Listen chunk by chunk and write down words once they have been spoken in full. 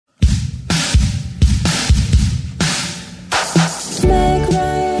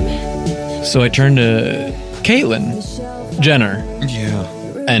So I turned to Caitlyn Jenner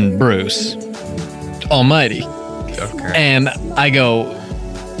and Bruce Almighty. Okay. And I go,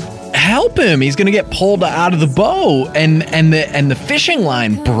 help him. He's going to get pulled out of the boat. And the fishing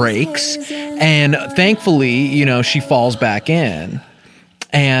line breaks. And thankfully, you know, she falls back in.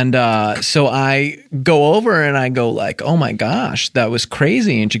 And so I go over and I go like, oh my gosh, that was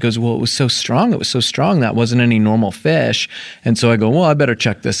crazy. And she goes, well, it was so strong. It was so strong. That wasn't any normal fish. And so I go, well, I better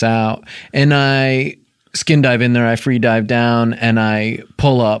check this out. And I skin dive in there. I free dive down and I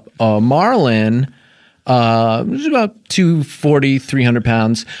pull up a marlin. It's about 240, 300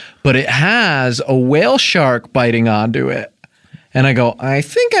 pounds, but it has a whale shark biting onto it. And I go, I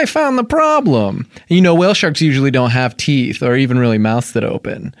think I found the problem. You know, whale sharks usually don't have teeth or even really mouths that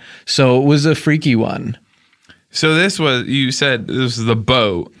open. So it was a freaky one. So this was, you said this was the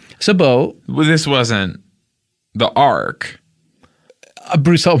boat. It's a boat. Well, this wasn't the Ark.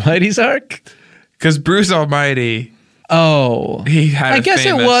 Bruce Almighty's Ark? Because Bruce Almighty... Oh, he had. I guess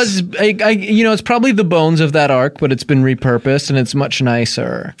it was. You know, it's probably the bones of that ark, but it's been repurposed and it's much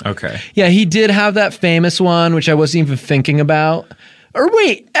nicer. Okay. Yeah, he did have that famous one, which I wasn't even thinking about. Or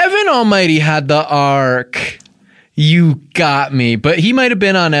wait, Evan Almighty had the ark. You got me, but he might have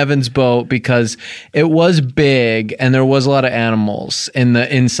been on Evan's boat because it was big and there was a lot of animals in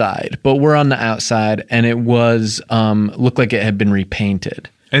the inside. But we're on the outside, and it was looked like it had been repainted.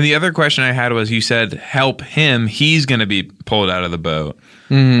 And the other question I had was, you said, help him. He's going to be pulled out of the boat.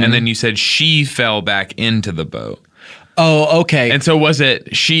 Mm-hmm. And then you said she fell back into the boat. Oh, okay. And so was it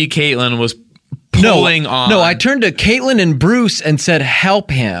Caitlyn was pulling on? No, I turned to Caitlyn and Bruce and said,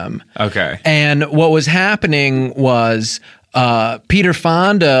 help him. Okay. And what was happening was Peter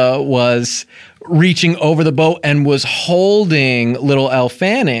Fonda was reaching over the boat and was holding little Elle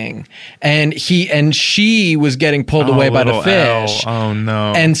Fanning, and she was getting pulled away by the fish. Oh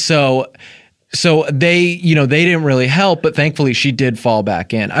no. And so they, you know, they didn't really help, but thankfully she did fall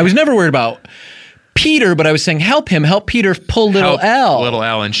back in. I was never worried about Peter, but I was saying help Peter pull little Elle. Little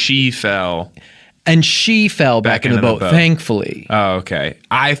Elle, and she fell. And she fell back into the boat, thankfully. Oh, okay.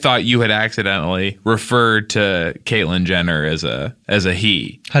 I thought you had accidentally referred to Caitlyn Jenner as a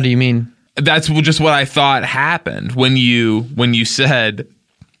he. How do you mean? That's just what I thought happened when you said.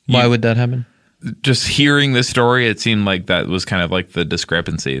 Why would that happen? Just hearing the story, it seemed like that was kind of like the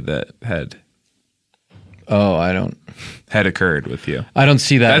discrepancy that had. Oh, had occurred with you. I don't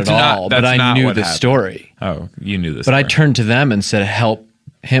see that at all. But I knew the story. Oh, you knew this. But I turned to them and said, "Help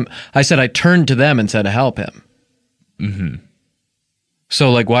him." I turned to them and said, "Help him." Mm-hmm.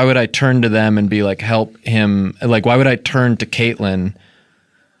 So, like, why would I turn to them and be like, "Help him"? Like, why would I turn to Caitlyn?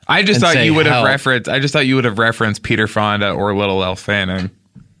 I just thought you would have referenced. I just thought you would have referenced Peter Fonda or little Elle Fanning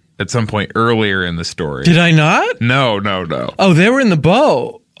at some point earlier in the story. Did I not? No. Oh, they were in the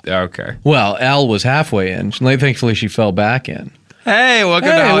boat. Okay. Well, Elle was halfway in. Thankfully, she fell back in. Hey, welcome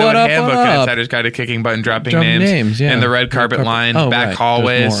to Hollywood Handbook and Insider's Guide to Kicking Butt and Dropping Names. Yeah. And the red carpet line back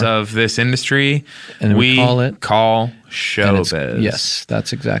hallways of this industry. And we call showbiz. Yes,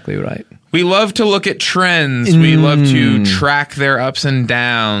 that's exactly right. We love to look at trends. We love to track their ups and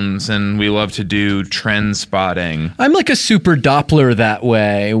downs, and we love to do trend spotting. I'm like a super Doppler that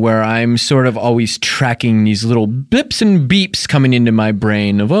way, where I'm sort of always tracking these little blips and beeps coming into my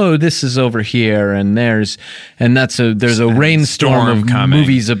brain of, oh, this is over here, and there's a rainstorm of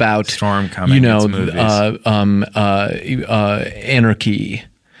movies about storm coming. You know, anarchy,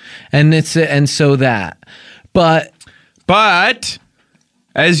 and so that, but.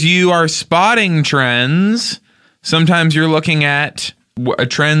 As you are spotting trends, sometimes you're looking at a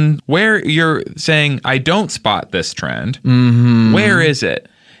trend where you're saying, I don't spot this trend. Mm-hmm. Where is it?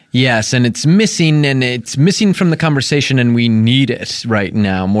 Yes, and it's missing from the conversation, and we need it right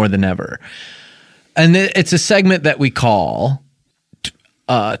now more than ever. And it's a segment that we call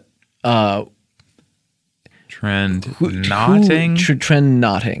Trend Knotting? Trend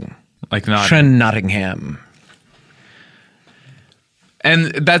Knotting. Like Notting. Trend Nottingham.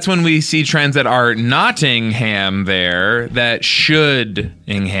 And that's when we see trends that are Nottingham there that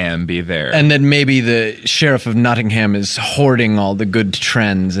should-ingham be there. And then maybe the sheriff of Nottingham is hoarding all the good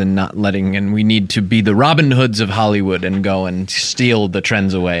trends and not letting, and we need to be the Robin Hoods of Hollywood and go and steal the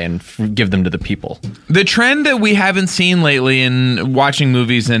trends away and give them to the people. The trend that we haven't seen lately in watching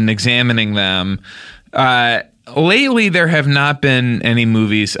movies and examining them, lately, there have not been any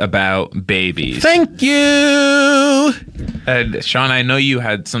movies about babies. Thank you! Sean, I know you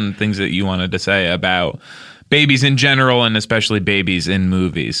had some things that you wanted to say about babies in general and especially babies in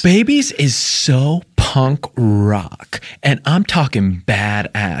movies. Babies is so punk rock, and I'm talking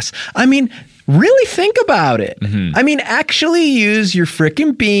badass. I mean, really think about it. I mean, actually use your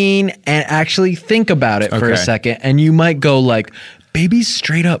freaking bean and actually think about it for a Okay. second. And you might go like, babies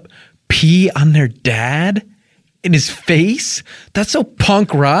straight up pee on their dad in his face? That's so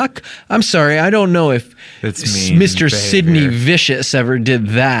punk rock. I'm sorry. I don't know if It's mean Mr. Sidney behavior. Vicious ever did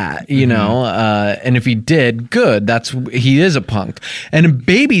that, you know? And if he did, good. He is a punk. And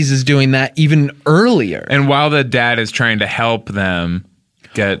Babies is doing that even earlier. And while the dad is trying to help them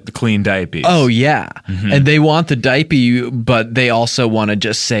get the clean diapers. Oh yeah, and they want the diaper, but they also want to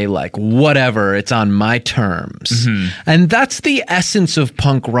just say like, whatever, it's on my terms, and that's the essence of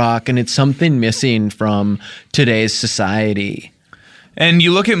punk rock, and it's something missing from today's society. And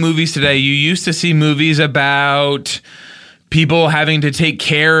you look at movies today, you used to see movies about people having to take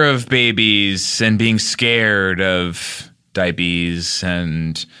care of babies and being scared of diabetes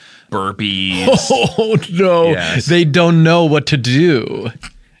and burpees. Oh no, Yes. they don't know what to do.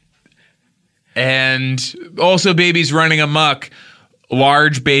 And also babies running amok,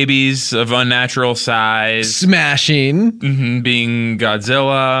 large babies of unnatural size, Smashing. being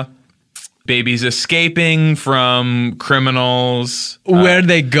Godzilla, babies escaping from criminals. Where'd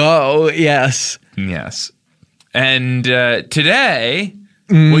they go? Yes. Yes. And today,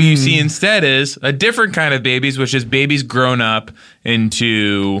 what you see instead is a different kind of babies, which is babies grown up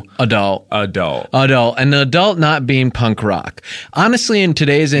into Adult. An adult not being punk rock. Honestly, in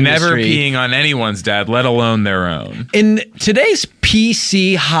today's industry, Never peeing on anyone's dad, let alone their own. in today's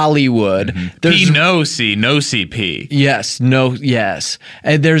PC Hollywood, there's No CP. Yes.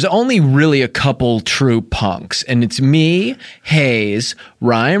 And there's only really a couple true punks, and it's me, Hayes,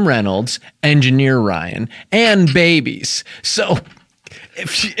 Ryan Reynolds, Engineer Ryan, and Babies. So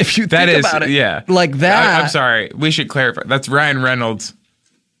if you That think is, about it, yeah. like that. I'm sorry. We should clarify. That's Ryan Reynolds,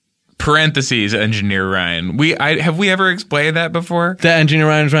 parentheses, Engineer Ryan. Have we ever explained that before? The Engineer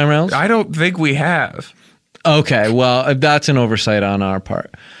Ryan is Ryan Reynolds? I don't think we have. Okay, well, that's an oversight on our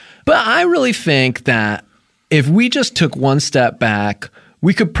part. But I really think that if we just took one step back,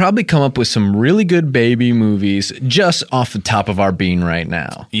 we could probably come up with some really good baby movies just off the top of our bean right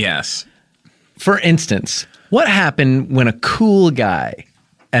now. Yes. For instance, what happened when a cool guy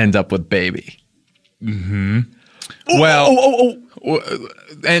ends up with Baby? Well,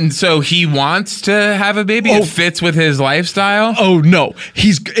 and so he wants to have a baby. It fits with his lifestyle. Oh no,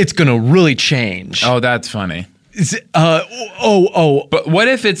 it's gonna really change. Oh, that's funny. But But what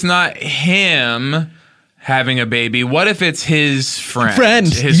if it's not him having a baby? What if it's his friend?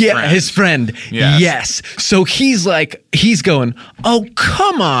 His friend. Yes. Yes. So he's going, oh,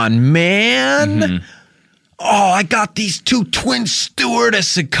 come on, man. Oh, I got these two twin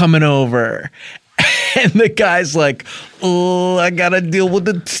stewardesses coming over. And the guy's like, oh, I got to deal with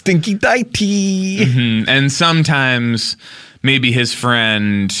the stinky diaper. And sometimes maybe his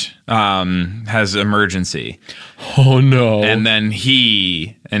friend has emergency. Oh, no. And then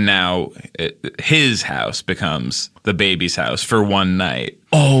now his house becomes the baby's house for one night.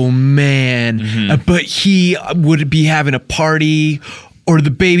 Oh, man. But he would be having a party, or the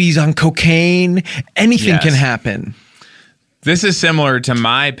baby's on cocaine. Anything Yes. can happen. This is similar to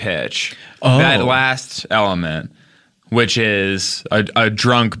my pitch. Oh. That last element, which is a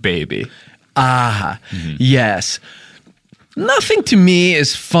drunk baby. Yes. Nothing to me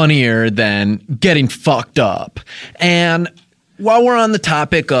is funnier than getting fucked up. And while we're on the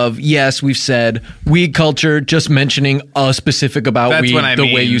topic of, yes, we've said weed culture, just mentioning a specific about That's weed, what I the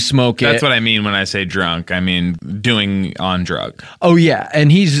mean. way you smoke it. That's what I mean when I say drunk. I mean doing on drug. Oh, yeah. And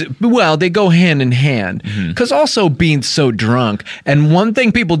they go hand in hand. Because also being so drunk. And one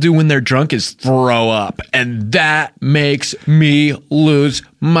thing people do when they're drunk is throw up. And that makes me lose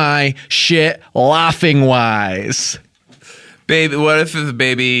my shit laughing wise. Baby, what if the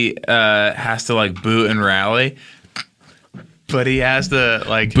baby has to like boot and rally? But he has to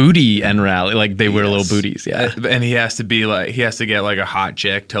like Booty and rally. Like they wear little booties. Yeah. and he has to get like a hot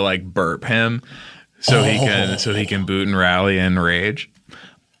chick to like burp him so he can boot and rally and rage.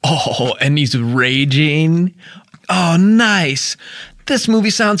 Oh, and he's raging. Oh, nice. This movie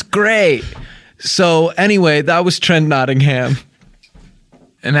sounds great. So anyway, that was Trent Nottingham.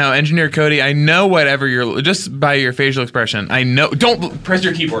 And now, Engineer Cody, I know whatever you're just by your facial expression. I know. Don't press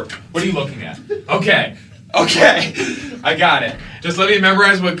your keyboard. What are you looking at? Okay, I got it. Just let me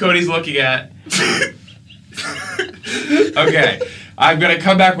memorize what Cody's looking at. Okay, I'm gonna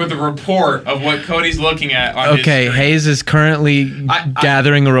come back with a report of what Cody's looking at on his Okay, screen. Hayes is currently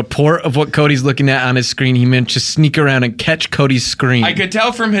gathering a report of what Cody's looking at on his screen. He meant to sneak around and catch Cody's screen. I could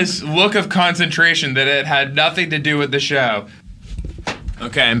tell from his look of concentration that it had nothing to do with the show.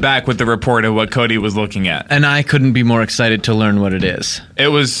 Okay, I'm back with the report of what Cody was looking at. And I couldn't be more excited to learn what it is. It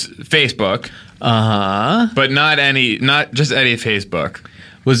was Facebook, but not just any Facebook.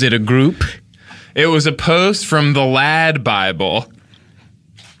 Was it a group? It was a post from the Lad Bible,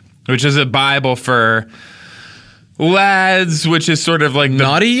 which is a Bible for lads, which is sort of like the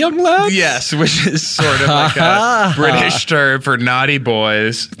Naughty young lads? Yes, which is sort of like a British term for naughty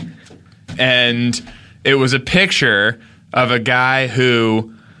boys. And it was a picture of a guy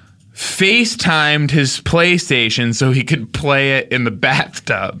who FaceTimed his PlayStation so he could play it in the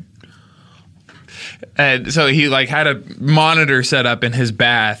bathtub. And so he like had a monitor set up in his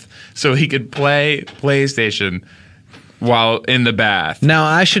bath so he could play PlayStation while in the bath. Now,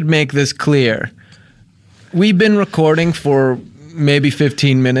 I should make this clear. We've been recording for maybe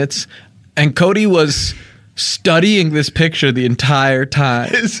 15 minutes, and Cody was studying this picture the entire time.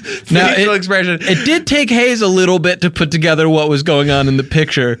 His facial expression. It did take Hayes a little bit to put together what was going on in the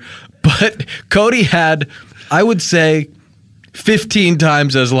picture, but Cody had, I would say, 15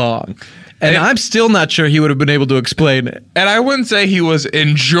 times as long. And I'm still not sure he would have been able to explain it. And I wouldn't say he was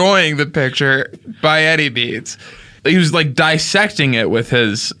enjoying the picture by any means. He was like dissecting it with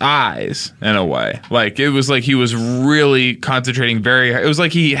his eyes in a way. Like it was like he was really concentrating very hard. It was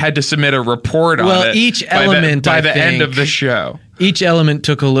like he had to submit a report on it. Well, each element by the end of the show. Each element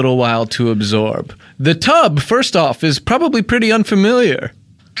took a little while to absorb. The tub, first off, is probably pretty unfamiliar.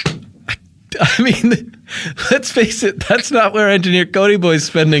 I mean, let's face it, that's not where Engineer Cody Boy is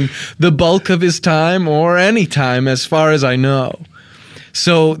spending the bulk of his time or any time as far as I know.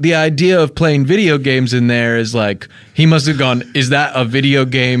 So the idea of playing video games in there is like, he must have gone, is that a video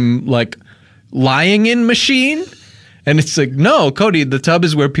game like lying in machine? And it's like, no, Cody, the tub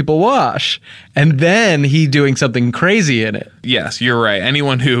is where people wash. And then he doing something crazy in it. Yes, you're right.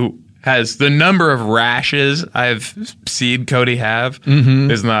 Anyone who has the number of rashes I've seen Cody have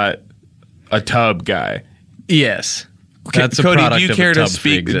is not a tub guy. Yes. That's a Cody, product do you of care a to tub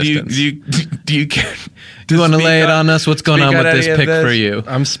speak? Do you care? Do you want to lay it on us? What's going on with this pick this? for you?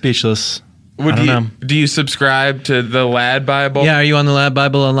 I'm speechless. I don't know. Do you subscribe to the Lad Bible? Yeah, are you on the Lad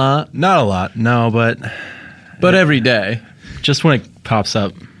Bible a lot? Not a lot, no, but every day. just when it pops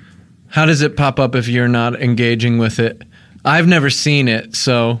up. How does it pop up if you're not engaging with it? I've never seen it,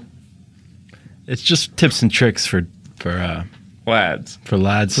 so It's just tips and tricks for lads. for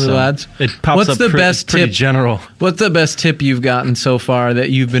lads. For lads? It pops What's up the best pretty tip? general. what's the best tip you've gotten so far that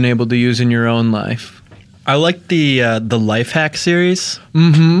you've been able to use in your own life? I like the life hack series.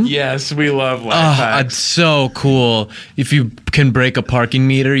 Yes, we love life Oh, hacks. it's so cool. If you can break a parking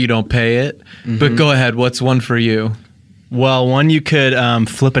meter, you don't pay it. But go ahead. What's one for you? Well, one, you could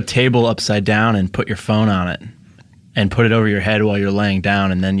flip a table upside down and put your phone on it, and put it over your head while you're laying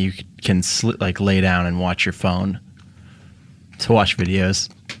down, and then you can lay down and watch your phone to watch videos.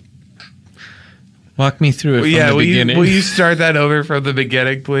 Walk me through it from the beginning. will you start that over from the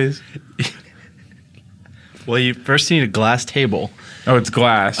beginning, please? Well, you first need a glass table, Oh, it's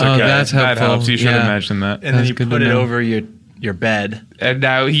glass. Oh, Okay, that's that helpful. helps. You should have Yeah. mentioned that. and That's then you good put to it know. over your bed. And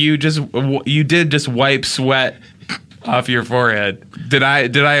now you did just wipe sweat off your forehead. Did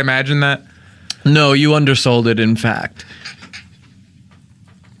I imagine that? No, you undersold it, in fact.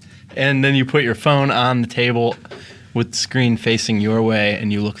 And then you put your phone on the table with the screen facing your way,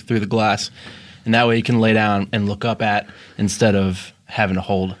 and you look through the glass. And that way you can lay down and look up at instead of having to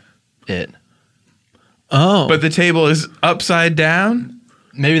hold it. Oh. But the table is upside down?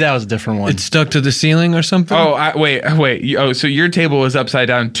 Maybe that was a different one. it's stuck to the ceiling or something? Oh, wait. Oh, so your table was upside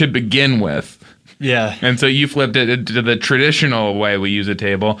down to begin with. yeah. And so you flipped it into the traditional way we use a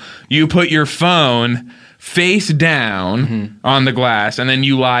table. You put your phone face down on the glass, and then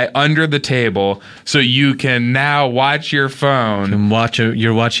you lie under the table so you can now watch your phone. And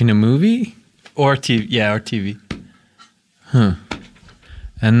you're watching a movie? Or TV. Yeah, or TV.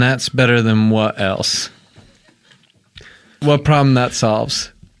 And that's better than what else? What problem that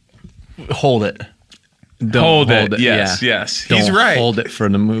solves? Hold it. Don't Hold it. Yeah. Yes. Don't He's right. hold it for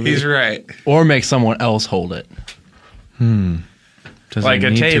the movie. He's right. Or make someone else hold it. Doesn't Like a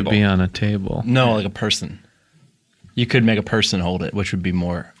need table. to be on a table. No, like a person. You could make a person hold it, which would be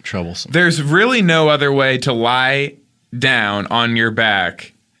more troublesome. There's really no other way to lie down on your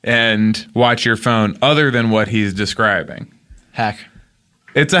back and watch your phone other than what he's describing. Hack.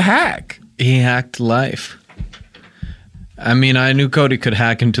 It's a hack. He hacked life. I mean, I knew Cody could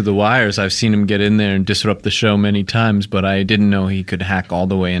hack into the wires. I've seen him get in there and disrupt the show many times, but I didn't know he could hack all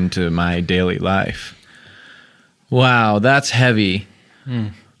the way into my daily life. Wow, that's heavy.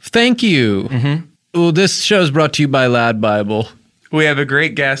 Thank you. Well, this show is brought to you by Lad Bible. We have a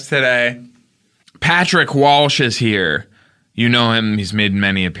great guest today. Patrick Walsh is here. You know him. He's made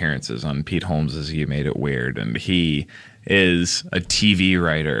many appearances on Pete Holmes' You Made It Weird, and he is a TV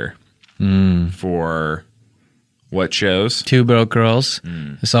writer for what shows? Two Broke Girls.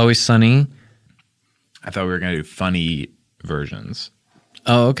 It's Always Sunny. I thought we were going to do funny versions.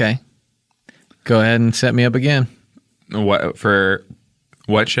 Oh, okay. Go ahead and set me up again. What for?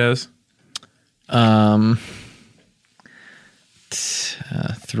 What shows?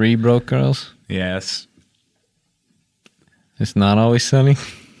 Three Broke Girls. Yes. It's Not Always Sunny.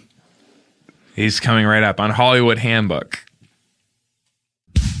 He's coming right up on Hollywood Handbook.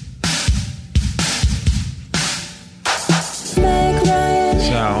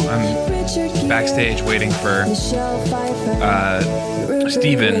 So I'm backstage waiting for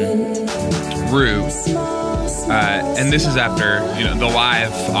Stephen Rue. And this is after, the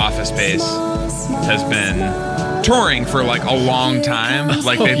live Office Space has been touring for like a long time.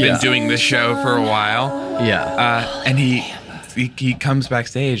 Like they've been doing this show for a while. Yeah. And he comes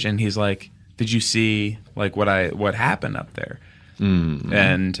backstage and he's like, "Did you see like what happened up there?"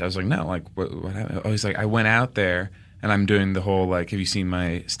 And I was like, "No, like what happened?" Oh, he's like, "I went out there and I'm doing the whole like, have you seen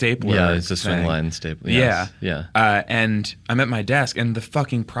my stapler?" Yeah, it's a thing?" swing line stapler. Yeah. Yes. Yeah. And I'm at my desk and the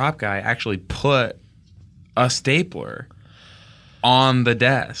fucking prop guy actually put a stapler on the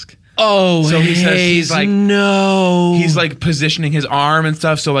desk. Oh, So he says Hayes, he's like- no. He's like positioning his arm and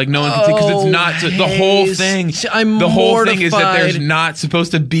stuff so like no one can see because it's not the whole Hayes. thing. I'm the whole thing is that there's mortified. not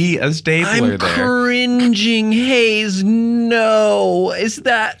supposed to be a stapler I'm there. cringing, Hayes. No, is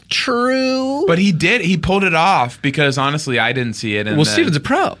that true? But he did. He pulled it off because honestly, I didn't see it. And well, then- Steven's a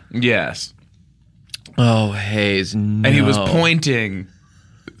pro. yes, Oh, Hayes, no. and he was pointing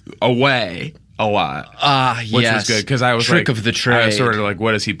away a lot. Which was good because I was trick like, of the trade. I was sort of like,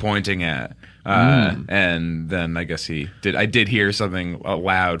 what is he pointing at? And then I guess he did. I did hear something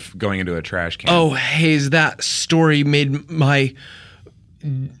loud going into a trash can. Oh, Hayes, that story made my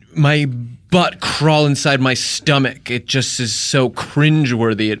butt crawl inside my stomach. It just is so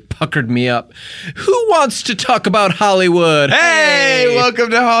cringeworthy. It puckered me up. Who wants to talk about Hollywood? Hey, welcome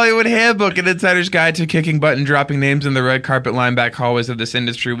to Hollywood Handbook, an insider's guide to kicking butt and dropping names in the red carpet line back hallways of this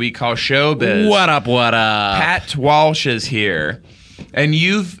industry we call showbiz. What up, what up? Pat Walsh is here, and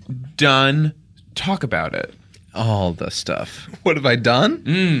you've done Talk About It. All the stuff. What have I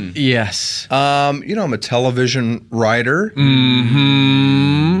done? Yes. I'm a television writer.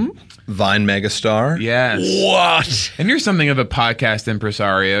 Vine megastar. Yes. What? And you're something of a podcast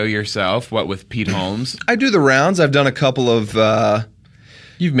impresario yourself, what with Pete Holmes. I do the rounds. I've done a couple of,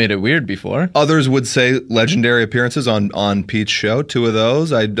 You've made it weird before. others would say legendary appearances on Pete's show. Two of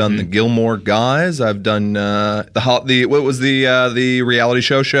those. I've done the Gilmore Guys. I've done the reality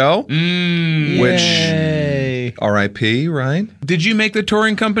show, which Yay. R.I.P. Right? Did you make the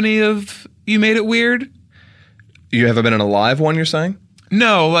touring company of You Made It Weird? You haven't been in a live one, you're saying?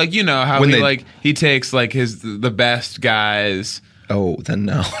 No, like you know how When he takes like the best guys Oh, then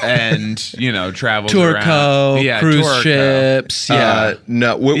no. and travels around. Tourco, cruise Tourco. ships. Yeah.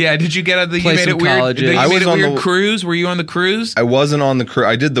 No. Yeah, did you get on the You Play Made some It Weird? colleges. The You I Made was It on Weird the- cruise? Were you on the cruise? I wasn't on the cruise.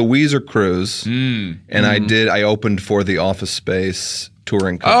 I did the Weezer cruise, and I opened for the Office Space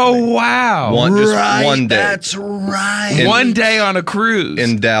touring company. Oh wow! One day. That's right. One day on a cruise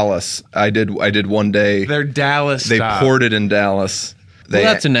In Dallas. I did one day. They're Dallas. They stop. ported in Dallas. Well,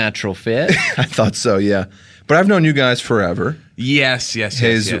 that's a natural fit. I thought so, yeah. But I've known you guys forever. Yes.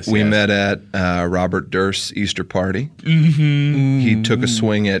 We met at Robert Durst's Easter party. He took a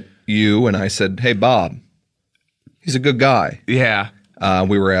swing at you, and I said, "Hey, Bob, he's a good guy." Yeah,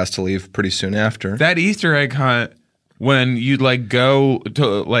 We were asked to leave pretty soon after. that Easter egg hunt when you'd like go to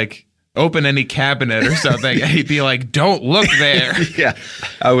like open any cabinet or something, and he'd be like, "Don't look there." Yeah,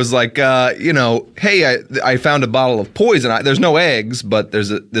 I was like, hey, I found a bottle of poison. There's no eggs, but there's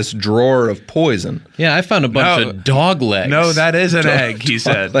this drawer of poison. Yeah, I found a bunch No. of dog legs. No, that is an egg. He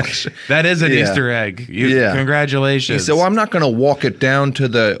said, legs. "That is an Yeah. Easter egg." Yeah. Congratulations. He said, "Well, I'm not going to walk it down to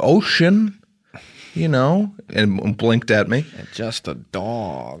the ocean," and blinked at me. just a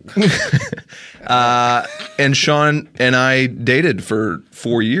dog. And Sean and I dated for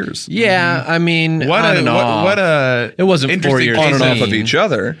 4 years. Yeah, I mean, What on a and off. what a It wasn't 4 interesting years case On and off of Scene. each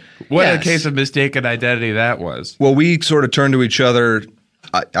other. What a Yes. case of mistaken identity that was. Well, we sort of turned to each other,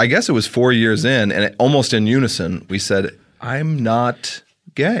 I guess it was 4 years in, and almost in unison, we said, "I'm not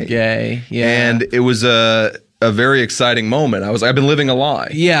gay." Gay. Yeah. And it was a very exciting moment. I've been living a lie.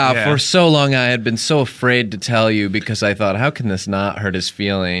 Yeah, for so long I had been so afraid to tell you because I thought, how can this not hurt his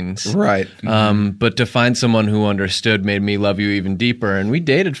feelings? Right. But to find someone who understood made me love you even deeper. And we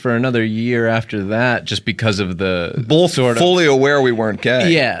dated for another year after that just because of the Both sort of fully aware we weren't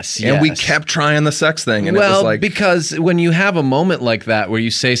gay. Yes, And we yes. kept trying the sex thing. And it well, was like, because when you have a moment like that where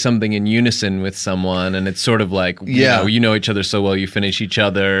you say something in unison with someone and it's sort of like, you know each other so well, you finish each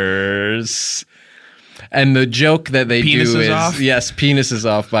other's. And the joke that they Penis do is is off? yes, penis is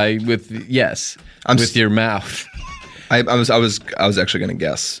off with your mouth. I was actually going to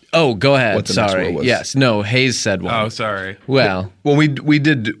guess. Oh, go ahead. What the next Sorry. word was. Yes. No, Hayes said one. Oh, sorry. Well, Well,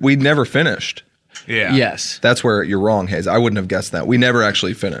 we never finished. Yeah. yes. That's where you're wrong, Hayes. I wouldn't have guessed that. We never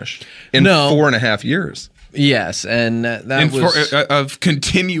actually finished in No. 4.5 years. Yes, and that was Of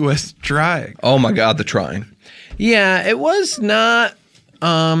continuous trying. Oh my God, the trying. yeah, it was not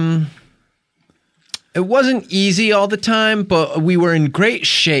it wasn't easy all the time, but we were in great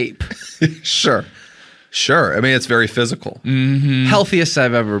shape. Sure. I mean, it's very physical. Healthiest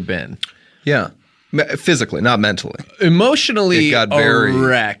I've ever been. Yeah. Physically, not mentally. Emotionally, It got very, a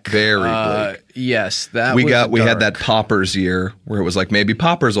wreck. very bleak. Yes, that We was had dark. that poppers year where it was like maybe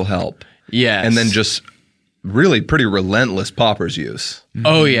poppers will help. Yes. And then just really pretty relentless poppers use.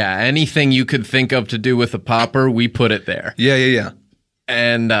 Oh yeah, anything you could think of to do with a popper, we put it there. Yeah.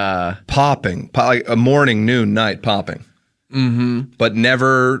 And Popping. Like a morning, noon, night popping. Mm-hmm. But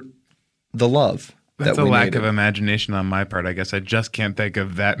never the love. That's that a we lack needed. of imagination on my part. I guess I just can't think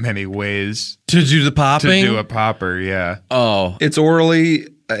of that many ways to do the popping. to do a popper. Yeah. Oh, It's orally,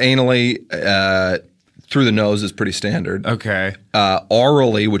 anally, through the nose is pretty standard. Okay.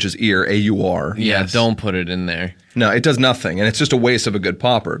 Aurally, which is ear, A-U-R. yeah, Yes. don't put it in there. No, it does nothing, and it's just a waste of a good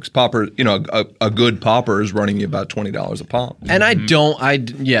popper. 'Cause popper, a good popper is running you about $20 a pop. And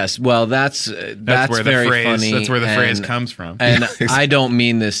yes, well, that's where very the phrase. funny. That's where the phrase and- comes from. And I don't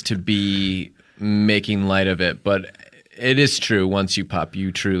mean this to be making light of it, but it is true. Once you pop,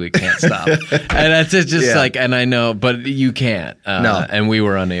 you truly can't stop. And that's just Yeah. like, and I know, but you can't. No. And we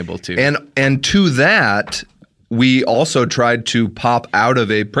were unable to. And to that, we also tried to pop out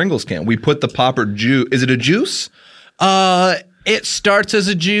of a Pringles can. We put the popper juice. Is it a juice? It starts as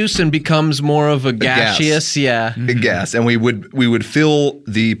a juice and becomes more of a gas. gaseous. Yeah. A gas, and we would fill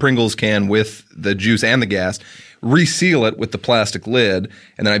the Pringles can with the juice and the gas, reseal it with the plastic lid,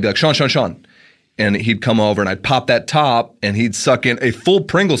 and then I'd be like, Sean. And he'd come over and I'd pop that top and he'd suck in a full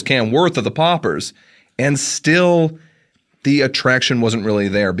Pringles can worth of the poppers. And still the attraction wasn't really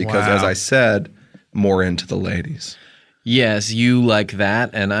there because, Wow. as I said, more into the ladies. Yes, you like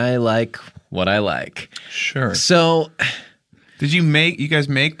that, and I like what I like. Sure. So, Did you guys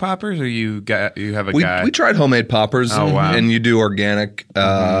make poppers, or you have a guy? We tried homemade poppers Oh, wow. and you do organic.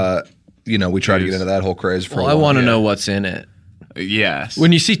 We try to get into that whole craze for a I while. want to know what's in it. Yes.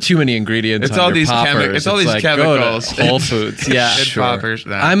 When you see too many ingredients, It's on all your these poppers, it's all these like, go to chemicals. Whole Foods, yeah. Good poppers.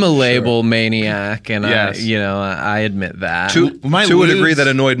 No. I'm a label maniac, and Yes. I admit that. To My a degree lose- that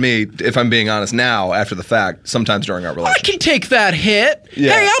annoyed me, if I'm being honest now, after the fact, sometimes during our I relationship. can take that hit.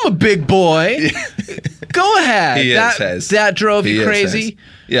 Yeah. Hey, I'm a big boy. Go ahead. He is, that, Hayes. that drove He you is, crazy? Hayes.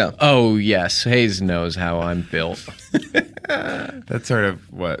 Yeah. Oh, yes. Hayes knows how I'm built. That's sort of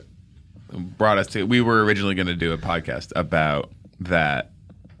what brought us to. We were originally going to do a podcast about that.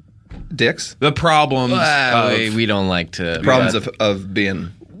 Dicks? The problems We don't like to. Problems of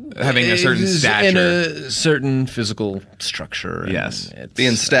being having a certain Is stature. in a certain physical structure. and Yes. it's,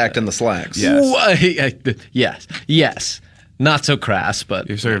 being stacked in the slacks. Yes. Yes. Not so crass, but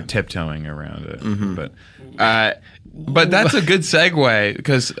You're sort of tiptoeing around it, but that's a good segue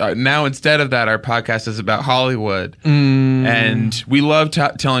because now instead of that, our podcast is about Hollywood, and we love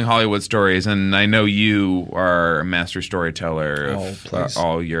telling Hollywood stories. And I know you are a master storyteller of please.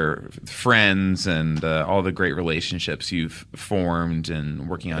 all your friends and all the great relationships you've formed and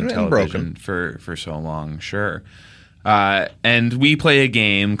working on And television for so long. Sure. And we play a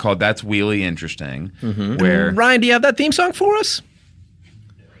game called That's Wheelie Interesting, where Ryan, do you have that theme song for us?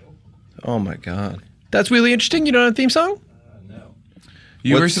 Oh my God. That's really interesting. You don't have a theme song?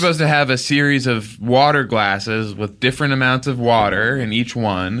 you were What's- supposed to have a series of water glasses with different amounts of water in each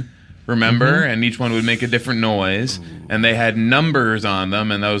one, remember? And each one would make a different noise, and they had numbers on them,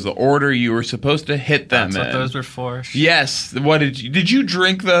 and that was the order you were supposed to hit them That's in. what those were for. Yes. What did you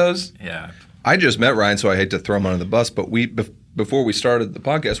drink those? Yeah. I just met Ryan, so I hate to throw him under the bus, but before we started the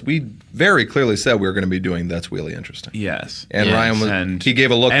podcast, we very clearly said we were going to be doing That's Really Interesting. Yes. And Yes. Ryan he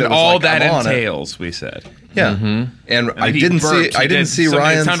gave a look and that was all like, that I'm on it. entails, we said. Yeah. And I He didn't burped. see He did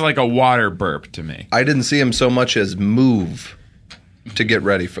Ryan. It sounded like a water burp to me. I didn't see him so much as move to get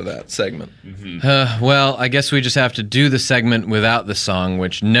ready for that segment. Well, I guess we just have to do the segment without the song,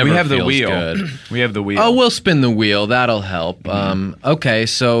 which never We have the feels wheel. good. We have the wheel. Oh, we'll spin the wheel. That'll help. Okay,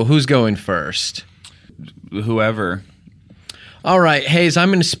 so who's going first? Whoever. All right, Hayes, I'm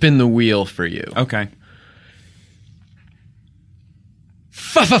going to spin the wheel for you. Okay.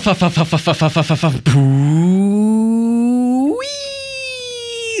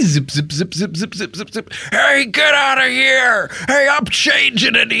 Zip, zip, zip, zip, zip, zip, zip, zip. Hey, get out of here! Hey, I'm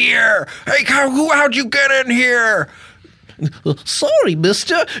changing in here! Hey, how'd you get in here? Sorry,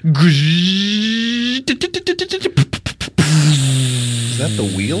 mister. Is that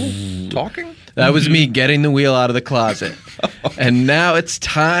the wheel talking? That was me getting the wheel out of the closet. And now it's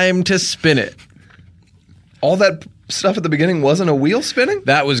time to spin it. All that stuff at the beginning wasn't a wheel spinning?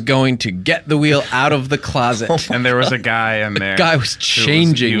 That was going to get the wheel out of the closet. And there was a guy in there. Guy was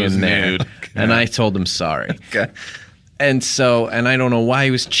changing he was in there. nude. And I told him sorry. Okay. And so, and I don't know why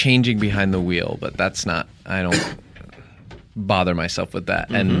he was changing behind the wheel, but that's not, I don't bother myself with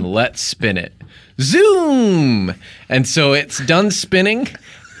that. And let's spin it. Zoom! And so it's done spinning.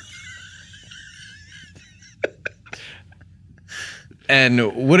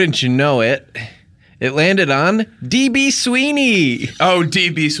 And wouldn't you know it, it landed on DB Sweeney. Oh,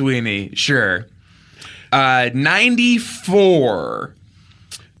 DB Sweeney. Sure. 94.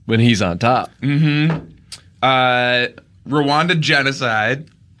 When he's on top. Rwanda genocide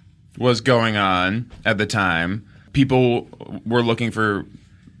was going on at the time. People were looking for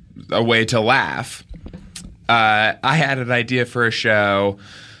a way to laugh. I had an idea for a show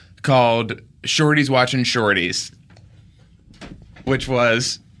called Shorties Watching Shorties, which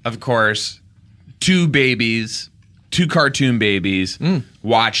was, of course, two cartoon babies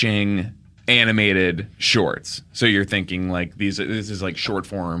watching animated shorts. So you're thinking like this is like short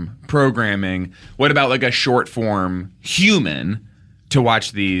form programming. What about like a short form human to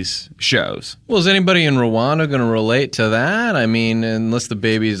watch these shows? Well, is anybody in Rwanda going to relate to that? I mean, unless the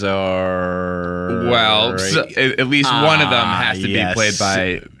babies are... Well, at least one of them has to yes. be played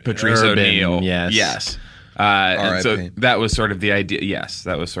by Patrice Urban, O'Neill. yes. Yes. And so R.I.P. that was sort of the idea. Yes,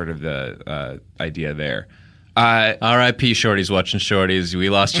 that was sort of the idea there. R.I.P. Shorties watching Shorties. We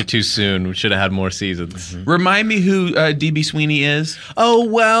lost you too soon. We should have had more seasons. Remind me who DB Sweeney is. Oh,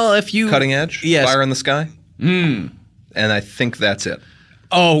 well, if you... Cutting Edge? Yes. Fire in the Sky? And I think that's it.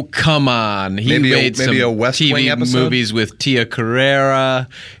 Oh, come on. He Maybe made a some West TV Wing episode? movies with Tia Carrera.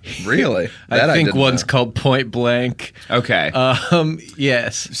 Really? I think didn't one's know. called Point Blank. Okay.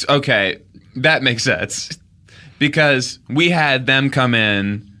 Yes. Okay, that makes sense. Because we had them come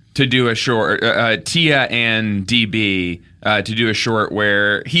in to do a short, Tia and DB, to do a short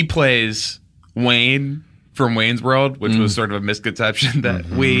where he plays Wayne from Wayne's World, which was sort of a misconception that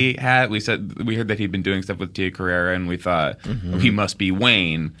we had. We heard that he'd been doing stuff with Tia Carrera, and we thought he must be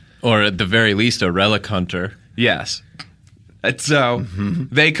Wayne. Or at the very least, a relic hunter. Yes. And so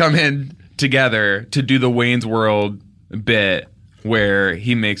they come in together to do the Wayne's World bit where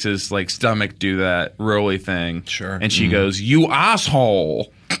he makes his like stomach do that rolly thing. Sure. And she goes, "You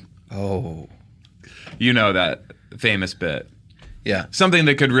asshole." Oh. You know that famous bit. Yeah. Something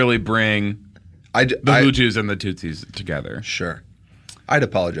that could really bring the Hutus and the Tutsis together. Sure. I'd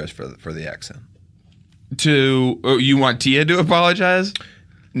apologize for the accent. You want Tia to apologize?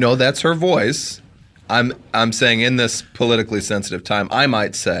 No, that's her voice. I'm saying in this politically sensitive time, I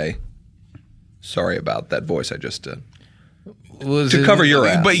might say, sorry about that voice I just did. To cover your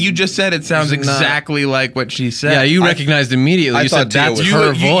ass. But you just said it sounds Is it not- exactly like what she said. Yeah, you recognized immediately. I You thought said Tia that's was-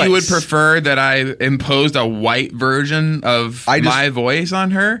 her voice. You would prefer that I imposed a white version of my voice on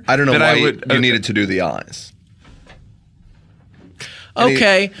her? I don't know That why would- you needed to do the eyes.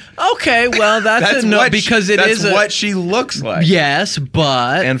 Okay. Well, that's a no what because she, it that's is a, what she looks like. Yes,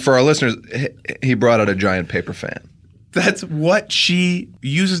 but And for our listeners, he brought out a giant paper fan. That's what she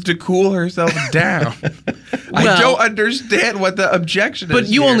uses to cool herself down. I Well- don't understand what the objection is. but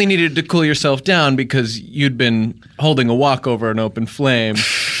you here. only needed to cool yourself down because you'd been holding a wok over an open flame, How's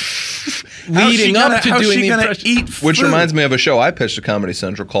she leading gonna- up to how's doing she the gonna impression. eat food? Which reminds me of a show I pitched to Comedy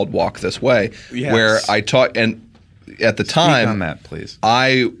Central called Walk This Way, Yes. where I taught, and at the Speak time, on that, please.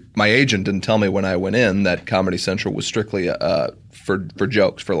 my agent didn't tell me when I went in that Comedy Central was strictly for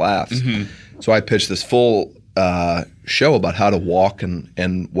jokes, for laughs. So I pitched this full show about how to walk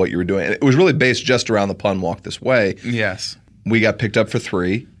and what you were doing. And it was really based just around the pun "Walk This Way." Yes. We got picked up for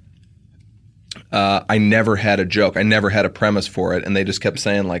 3. I never had a joke. I never had a premise for it, and they just kept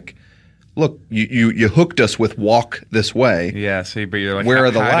saying like, "Look, you hooked us with Walk This Way." Yeah. See, but you're like, Where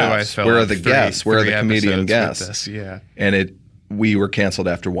are the how do I laughs? fill Where out are the guests? Where are three the comedian episodes with guests? this? Yeah. And we were canceled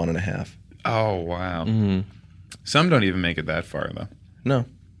after 1.5. Oh wow. Some don't even make it that far, though. No.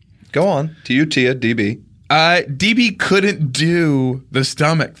 Go on. To you, Tia, DB. DB couldn't do the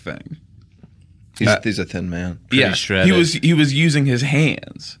stomach thing. He's a thin man. Yeah, shredded. he was using his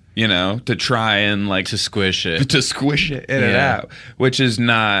hands, to try and To squish it. to squish it in and Yeah. out, which is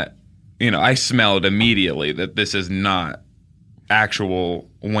not, I smelled immediately that this is not actual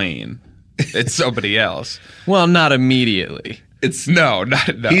Wayne. It's somebody else. Well, not immediately. It's no.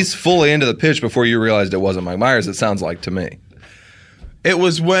 He's fully into the pitch before you realized it wasn't Mike Myers, it sounds like to me. It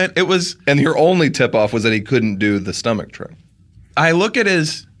was when it was. And your only tip-off was that he couldn't do the stomach trick. I look at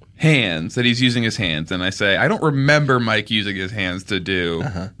his hands, that he's using his hands, and I say, I don't remember Mike using his hands to do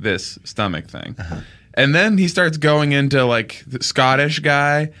this stomach thing. And then he starts going into like the Scottish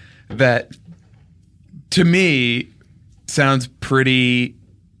guy that, to me, sounds pretty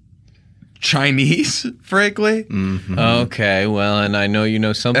Chinese, frankly. Okay, well, and I know you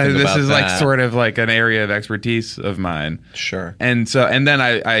know something And this about is that. like sort of like an area of expertise of mine. Sure. And then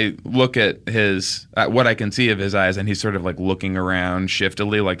I look at what I can see of his eyes, and he's sort of like looking around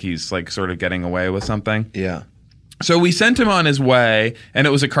shiftily, like he's like sort of getting away with something. Yeah. So we sent him on his way, and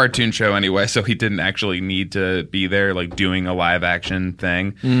it was a cartoon show anyway, so he didn't actually need to be there, like doing a live action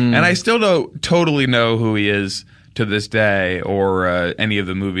thing. And I still don't totally know who he is to this day, or any of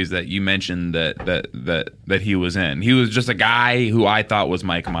the movies that you mentioned that he was in. He was just a guy who I thought was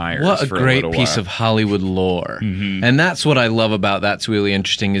Mike Myers. What a for great little piece while. of Hollywood lore. And that's what I love about That's Really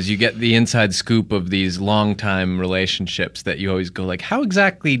Interesting is you get the inside scoop of these long-time relationships that you always go like, how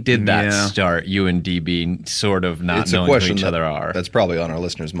exactly did that Yeah. start, you and DB sort of not It's a knowing who question each other are? that's probably on our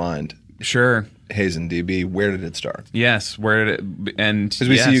listeners' mind. Sure. Hayes and DB, where did it start? Yes. Where did it? And Because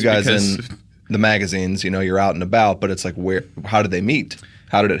we see you guys because- in the magazines, you're out and about, but it's like, how did they meet?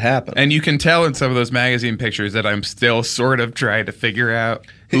 How did it happen? And you can tell in some of those magazine pictures that I'm still sort of trying to figure out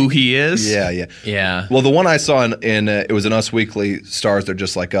who he is. yeah. Yeah. Well, the one I saw in it was an Us Weekly Stars They're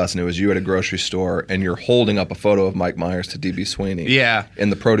Just Like Us, and it was you at a grocery store, and you're holding up a photo of Mike Myers to DB Sweeney. Yeah. In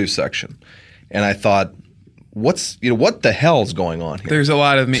the produce section, and I thought, what the hell's going on here? There's a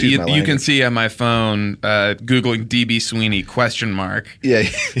lot of me. Excuse You my can language. see on my phone Googling DB Sweeney ? Yeah.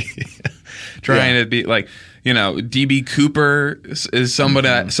 Trying to be like, DB Cooper is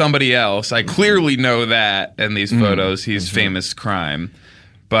somebody else. I clearly know that in these photos. He's famous crime.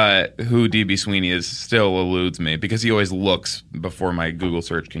 But who DB Sweeney is still eludes me because he always looks before my Google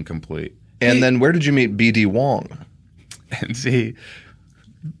search can complete. And then where did you meet BD Wong? And see,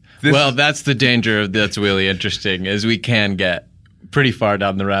 Well, that's the danger of That's Really Interesting is we can get pretty far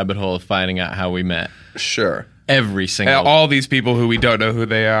down the rabbit hole of finding out how we met. Sure. Every single all these people who we don't know who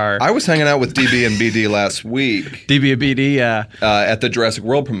they are. I was hanging out with DB and BD last week DB a BD, yeah. at the Jurassic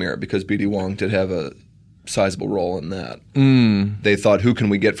World premiere because BD Wong did have a sizable role in that. They thought, who can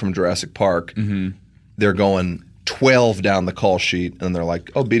we get from Jurassic Park? They're going 12 down the call sheet, and they're like,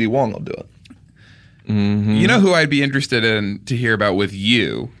 oh, BD Wong will do it. You know who I'd be interested in to hear about with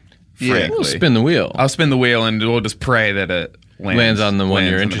you, Yeah. frankly. We'll spin the wheel. I'll spin the wheel and we'll just pray that it Lands on the one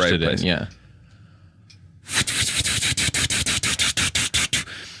you're lands in the right interested in, place. yeah.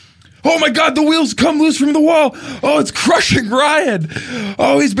 Oh my God, the wheels come loose from the wall. Oh, it's crushing Ryan.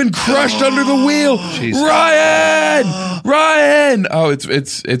 Oh, he's been crushed under the wheel. Jesus. Ryan. Oh,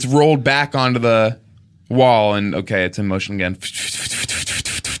 it's rolled back onto the wall and okay, it's in motion again.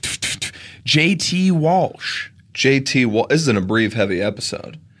 JT Walsh. JT Walsh. This is an abbrev heavy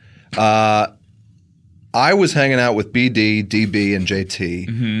episode. I was hanging out with BD, DB, and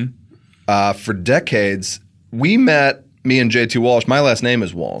JT for decades. We met, me and JT Walsh. My last name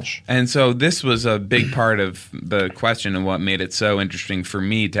is Walsh. And so this was a big part of the question and what made it so interesting for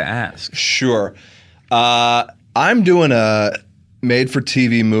me to ask. Sure. I'm doing a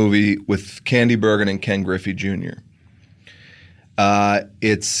made-for-TV movie with Candy Bergen and Ken Griffey Jr.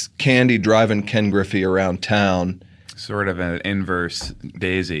 It's Candy driving Ken Griffey around town. Sort of an inverse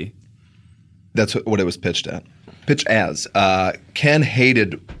Daisy. That's what it was pitched as. Ken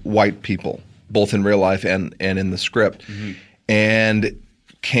hated white people, both in real life and in the script. And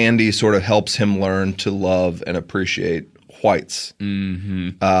Candy sort of helps him learn to love and appreciate whites.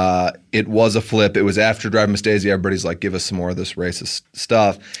 It was a flip. It was after Driving Miss Daisy. Everybody's like, give us some more of this racist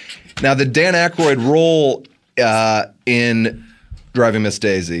stuff. Now, the Dan Aykroyd role in Driving Miss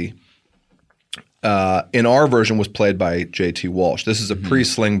Daisy in our version was played by JT Walsh. This is a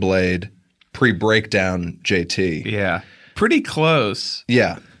pre-Sling Blade, pre-breakdown JT. Yeah. Pretty close.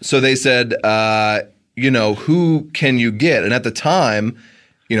 Yeah. So they said, who can you get? And at the time,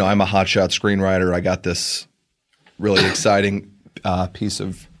 I'm a hotshot screenwriter. I got this really exciting piece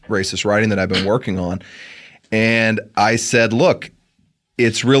of racist writing that I've been working on. And I said, look,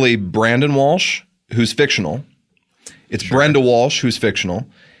 it's really Brandon Walsh, who's fictional, It's Brenda Walsh, who's fictional,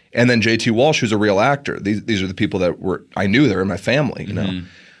 and then JT Walsh, who's a real actor. These are the people that I knew they were in my family, you know.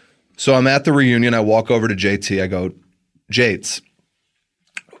 So I'm at the reunion. I walk over to JT. I go, Jates,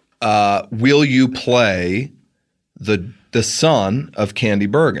 will you play the son of Candy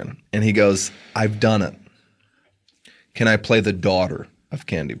Bergen? And he goes, I've done it. Can I play the daughter of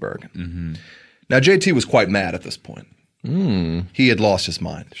Candy Bergen? Now, JT was quite mad at this point. He had lost his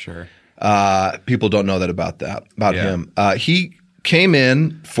mind. Sure. People don't know that about him. He came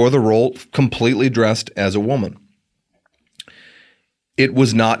in for the role completely dressed as a woman. It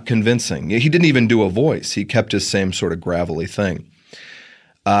was not convincing. He didn't even do a voice. He kept his same sort of gravelly thing.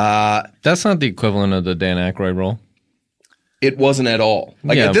 That's not the equivalent of the Dan Aykroyd role. It wasn't at all.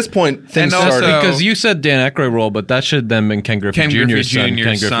 Like Yeah. at this point, things And also- started. Because you said Dan Aykroyd role, but that should then been Ken Griffey Jr.'s son, Ken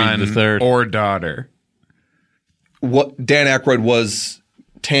Griffey son III. or daughter. What Dan Aykroyd was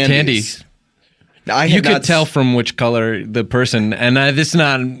Tandy's. Now, I had You not could tell from which color the person, and this is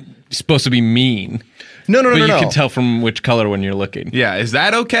not supposed to be mean. No. But you can tell from which color when you're looking. Yeah, is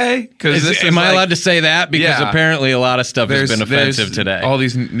that okay? Because Am I allowed to say that? Because Yeah. apparently a lot of stuff has been offensive there's today. All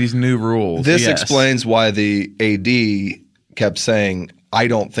these new rules. This Yes. explains why the AD kept saying, I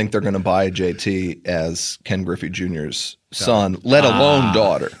don't think they're going to buy JT as Ken Griffey Jr.'s son, let alone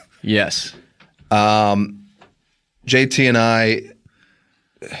daughter. Yes. JT and I,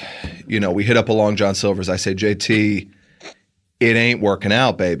 we hit up a Long John Silver's. I say, JT, it ain't working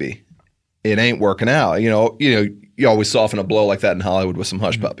out, baby. It ain't working out. You always soften a blow like that in Hollywood with some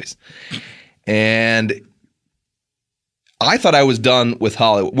hush puppies. And I thought I was done with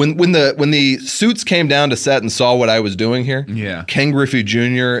Hollywood. When the suits came down to set and saw what I was doing here, Ken Griffey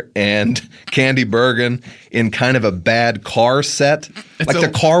Jr. and Candy Bergen in kind of a bad car set.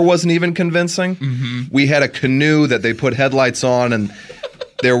 The car wasn't even convincing. We had a canoe that they put headlights on, and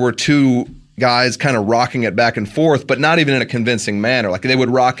there were two guys kind of rocking it back and forth, but not even in a convincing manner. Like they would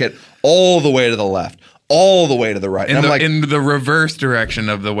rock it all the way to the left, all the way to the right. And I'm like, in the reverse direction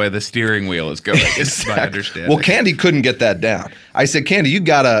of the way the steering wheel is going. Is my understanding. Well, Candy couldn't get that down. I said, Candy, you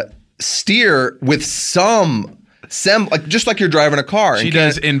gotta steer with some like just like you're driving a car. She And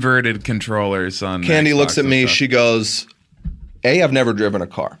does inverted controllers on. Candy Xbox looks at and me. stuff. She goes, A, I've never driven a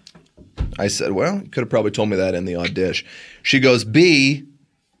car. I said, well, you could have probably told me that in the audition. She goes, B,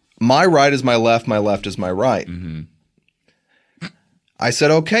 my right is my left is my right. I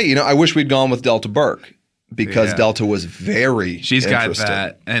said, okay. I wish we'd gone with Delta Burke because Yeah. Delta was very She's got interesting.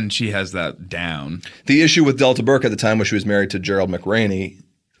 that, and she has that down. The issue with Delta Burke at the time was she was married to Gerald McRaney,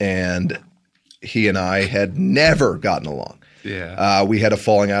 and he and I had never gotten along. Yeah. We had a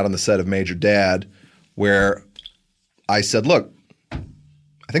falling out on the set of Major Dad where I said, look,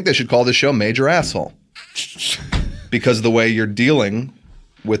 I think they should call this show Major Asshole because of the way you're dealing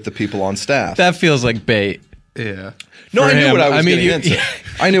with the people on staff. That feels like bait. Yeah. No, I for knew him. what I was I mean, getting into.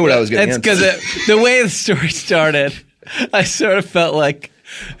 I knew what I was getting That's into. because the way the story started, I sort of felt like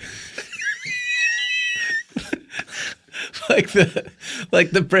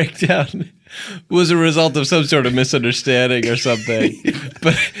the breakdown was a result of some sort of misunderstanding or something.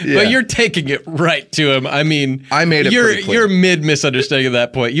 But you're taking it right to him. I mean, I made it pretty clear. You're mid misunderstanding at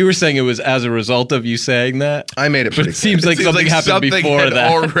that point. You were saying it was as a result of you saying that. I made it But pretty it seems like something happened before had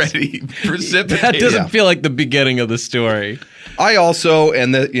that. already precipitated. That doesn't Yeah. feel like the beginning of the story. I also,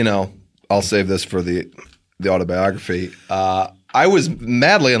 I'll save this for the autobiography. I was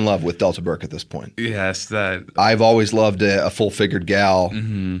madly in love with Delta Burke at this point. Yes, that. I've always loved a full-figured gal.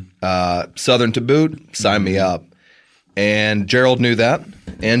 Southern to boot, sign me up. And Gerald knew that,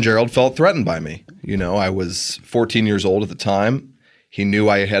 and Gerald felt threatened by me. I was 14 years old at the time. He knew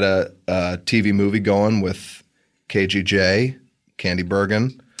I had a TV movie going with KGJ, Candy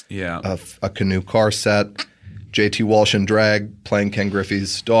Bergen, Yeah. a canoe car set, JT Walsh in drag playing Ken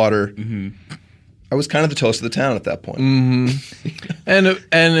Griffey's daughter. I was kind of the toast of the town at that point. And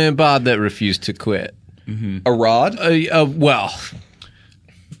a bod that refused to quit. A rod? Well,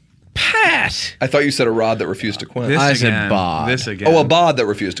 Pat. I thought you said a rod that refused to quit. This I said again. bod. This again. Oh, a bod that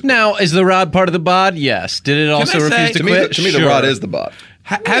refused to quit. Now, is the rod part of the bod? Yes. Did it also I say- refuse to To me, quit? to me the Sure. rod is the bod.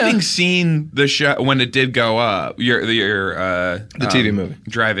 Having seen the show when it did go up, your The TV movie.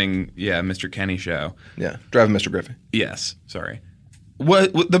 driving, Mr. Kenny show. Yeah, driving Mr. Griffey. Yes, sorry.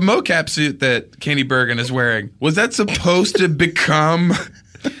 What the mocap suit that Candy Bergen is wearing, was that supposed to become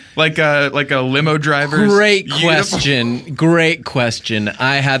like a limo driver's Great uniform? question. Great question.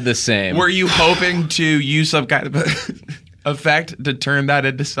 I had the same. Were you hoping to use some kind of effect to turn that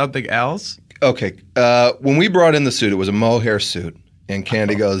into something else? Okay, when we brought in the suit, it was a mohair suit, and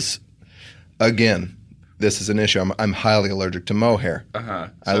Candy goes, again, this is an issue. I'm highly allergic to mohair. Uh-huh.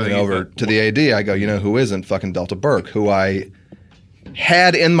 I So lean you over thought- to the AD. I go, you know who isn't? Fucking Delta Burke, who I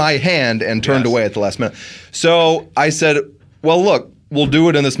had in my hand and turned Yes. away at the last minute. So I said, well, look, we'll do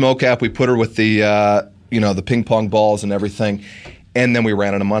it in this mocap. We put her with the, the ping pong balls and everything, and then we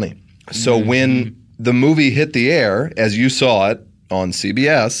ran out of money. So when the movie hit the air, as you saw it on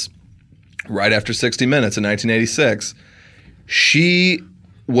CBS, right after 60 Minutes in 1986, she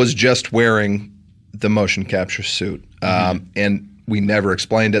was just wearing the motion capture suit. And we never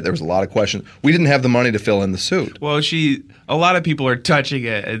explained it. There was a lot of questions. We didn't have the money to fill in the suit. Well, a lot of people are touching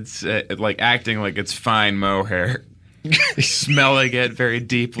it. It's like acting like it's fine mohair, smelling it very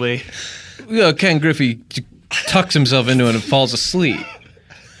deeply. Ken Griffey tucks himself into it and falls asleep.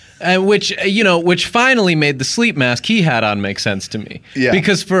 Which finally made the sleep mask he had on make sense to me. Yeah.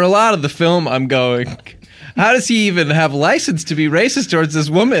 Because for a lot of the film, I'm going, how does he even have license to be racist towards this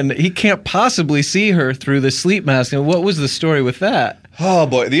woman? He can't possibly see her through the sleep mask. And what was the story with that? Oh,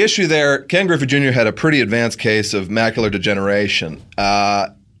 boy. The issue there, Ken Griffey Jr. had a pretty advanced case of macular degeneration.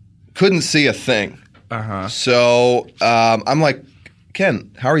 Couldn't see a thing. Uh-huh. So I'm like,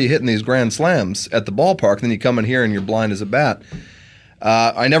 Ken, how are you hitting these grand slams at the ballpark? And then you come in here and you're blind as a bat.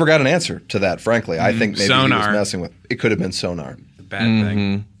 I never got an answer to that, frankly. I think maybe he was Sonar. messing with it. Could have been sonar. Bad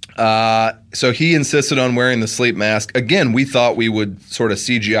thing. So he insisted on wearing the sleep mask. Again, we thought we would sort of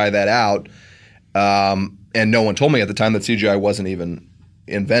CGI that out. And no one told me at the time that CGI wasn't even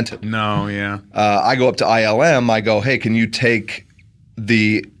invented. No, yeah. I go up to ILM. I go, hey, can you take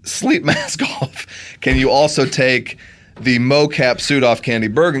the sleep mask off? Can you also take the mocap suit off Candy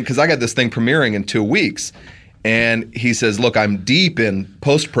Bergen? Because I got this thing premiering in 2 weeks. And he says, look, I'm deep in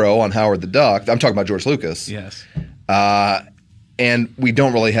post-pro on Howard the Duck. I'm talking about George Lucas. Yes. And we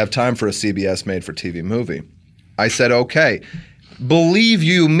don't really have time for a CBS made-for-TV movie. I said, okay. Believe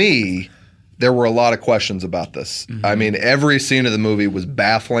you me, there were a lot of questions about this. I mean, every scene of the movie was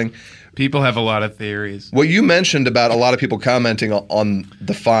baffling. People have a lot of theories. What you mentioned about a lot of people commenting on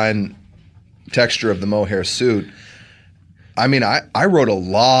the fine texture of the mohair suit, I mean, I wrote a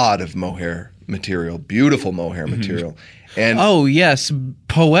lot of mohair material, beautiful mohair material. And Oh, yes,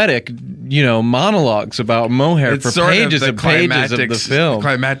 poetic, monologues about mohair It's for sort pages of and pages of the film.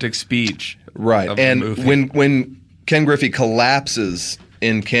 climactic speech. right. Of the And movie. when Ken Griffey collapses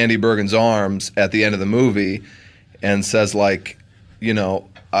in Candy Bergen's arms at the end of the movie and says, like,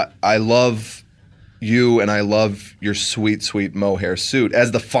 I love you and I love your sweet, sweet mohair suit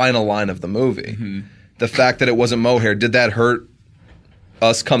as the final line of the movie. The fact that it wasn't mohair, did that hurt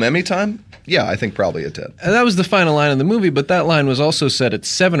us come Emmy time? Yeah, I think probably it did. And that was the final line of the movie, but that line was also said at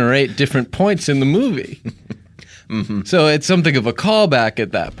 7 or 8 different points in the movie. So it's something of a callback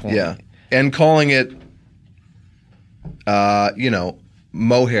at that point. Yeah. And calling it,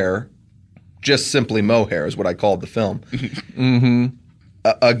 mohair, just simply mohair is what I called the film.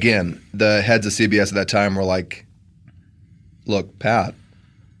 Again, the heads of CBS at that time were like, look, Pat,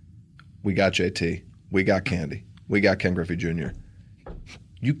 we got JT, we got Candy, we got Ken Griffey Jr.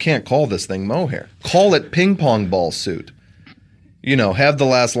 You can't call this thing mohair. Call it ping pong ball suit. Have the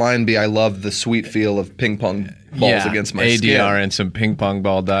last line be, I love the sweet feel of ping pong balls against my ADR skin. and some ping pong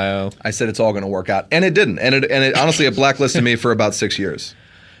ball dio. I said it's all going to work out. And it didn't. And it honestly, it blacklisted me for about 6 years.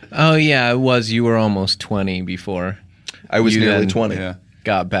 Oh, yeah, it was. You were almost 20 before I was You nearly then- 20. Yeah.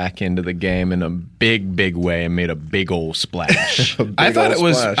 got back into the game in a big, big way and made a big old splash. I thought old it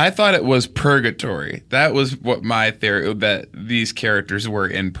was. splash. I thought it was purgatory. That was what my theory, that these characters were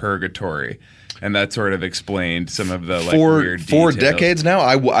in purgatory, and that sort of explained some of the weird For details. decades now,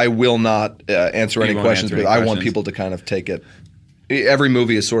 I will not answer any won't questions, answer but any I want questions. people to kind of take it. Every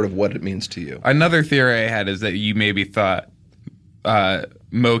movie is sort of what it means to you. Another theory I had is that you maybe thought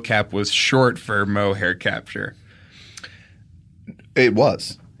mocap was short for mohair capture. It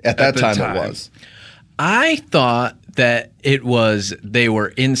was. At that the time, time. it was. I thought that it was they were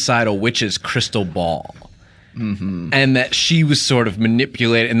inside a witch's crystal ball. And that she was sort of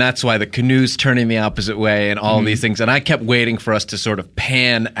manipulated, and that's why the canoe's turning the opposite way and all these things. And I kept waiting for us to sort of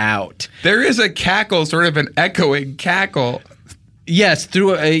pan out. There is a cackle, sort of an echoing cackle, Yes,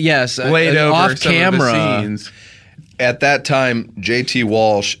 through laid over off some camera. of the scenes. At that time, J.T.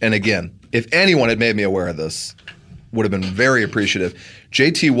 Walsh, and again, if anyone had made me aware of this, would have been very appreciative.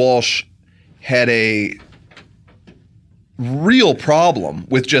 J.T. Walsh had a real problem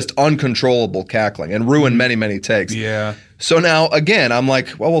with just uncontrollable cackling and ruined many, many takes. Yeah. So now, again, I'm like,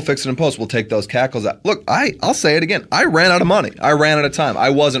 well, we'll fix it in post. We'll take those cackles out. Look, I'll say it again. I ran out of money. I ran out of time. I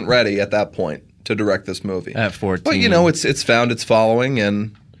wasn't ready at that point to direct this movie. At 14. But, it's found its following,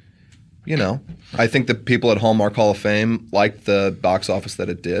 and, you know, I think the people at Hallmark Hall of Fame liked the box office that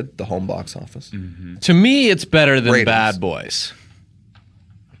it did, the home box office. To me, it's better than Ratings. Bad Boys.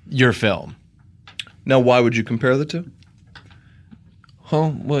 Your film. Now, why would you compare the two? Oh,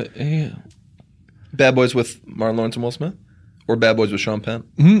 what? Yeah. Bad Boys with Martin Lawrence and Will Smith? Or Bad Boys with Sean Penn?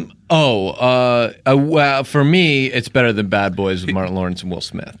 Well, for me, it's better than Bad Boys with Martin Lawrence and Will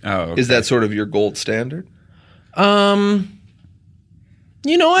Smith. Oh, okay. Is that sort of your gold standard?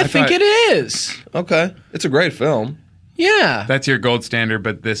 You know, I think thought- it is. Okay. It's a great film. Yeah. That's your gold standard,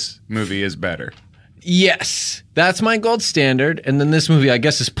 but this movie is better. Yes, that's my gold standard. And then this movie, I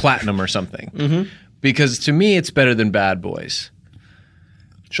guess, is platinum or something. Mm-hmm. Because to me, it's better than Bad Boys.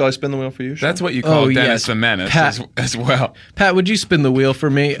 Shall I spin the wheel for you, Sean? That's what you call Oh, Dennis yes. the Menace Pat- as well. Pat, would you spin the wheel for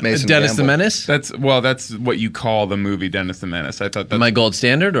me? Mason Dennis the Gamble. Menace? That's what you call the movie Dennis the Menace. I thought that's My gold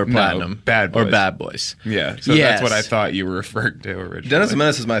standard or platinum? Bad Or Boys. Bad Boys. yeah. So Yes. that's what I thought you were referring to originally. Dennis the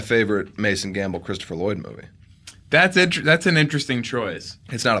Menace is my favorite Mason Gamble Christopher Lloyd movie. That's an interesting choice.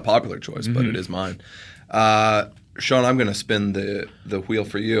 It's not a popular choice, but it is mine. Sean, I'm going to spin the wheel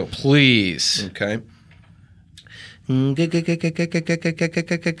for you. Please. Okay. Goosh,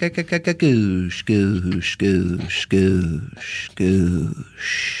 goosh, goosh, goosh, goosh.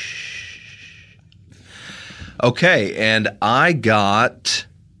 Okay, and I got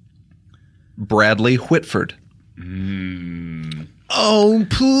Bradley Whitford. Oh,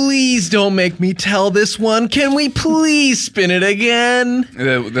 please don't make me tell this one. Can we please spin it again?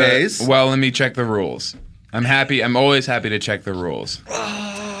 Hayes? Well, let me check the rules. I'm always happy to check the rules.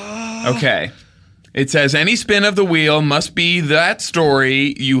 Okay. It says any spin of the wheel must be that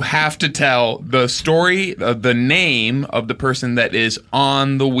story. You have to tell the story of the name of the person that is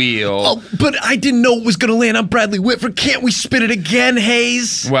on the wheel. Oh, but I didn't know it was going to land on Bradley Whitford. Can't we spin it again,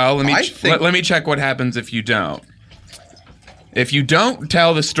 Hayes? Well, let I think- me check what happens if you don't. If you don't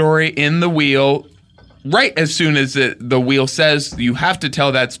tell the story in the wheel, right as soon as the wheel says you have to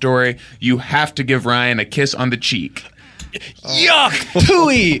tell that story, you have to give Ryan a kiss on the cheek. Yuck!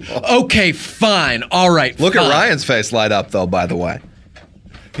 Pooey! Okay, fine. All right. Look fine. at Ryan's face light up, though, by the way.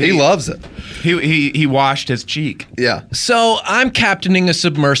 He loves it. He washed his cheek. Yeah. So I'm captaining a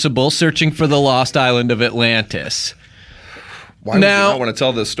submersible searching for the lost island of Atlantis. Why would Now- you not want to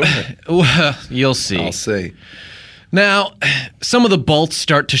tell this story? Well, you'll see. I'll see. Now, some of the bolts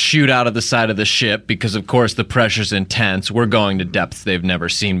start to shoot out of the side of the ship because, of course, the pressure's intense. We're going to depths they've never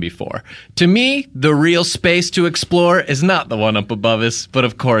seen before. To me, the real space to explore is not the one up above us, but,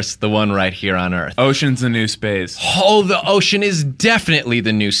 of course, the one right here on Earth. Ocean's a new space. Oh, the ocean is definitely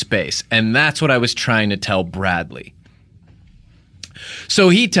the new space, and that's what I was trying to tell Bradley. So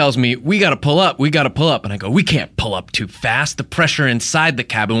he tells me, we gotta pull up, and I go, we can't pull up too fast. The pressure inside the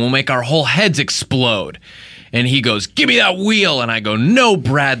cabin will make our whole heads explode. And he goes, give me that wheel, and I go, no,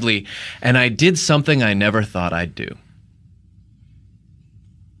 Bradley. And I did something I never thought I'd do.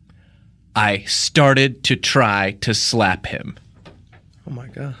 I started to try to slap him. Oh, my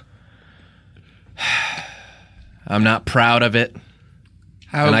God. I'm not proud of it.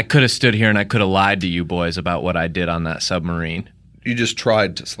 And I could have stood here and I could have lied to you boys about what I did on that submarine. You just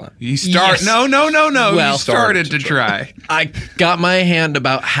tried to slap. You start. Yes. No. Well, you started to try. I got my hand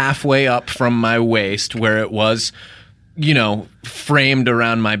about halfway up from my waist where it was, framed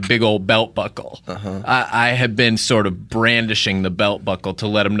around my big old belt buckle. I had been sort of brandishing the belt buckle to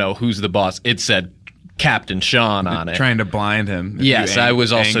let him know who's the boss. It said Captain Sean on it. Trying to blind him. if Yes, you I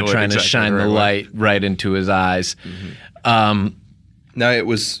was also angle it trying to exactly shine the right way. light right into his eyes. Now, it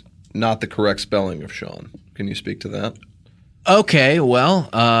was not the correct spelling of Sean. Can you speak to that? Okay, well,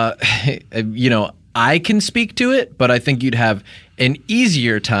 I can speak to it, but I think you'd have an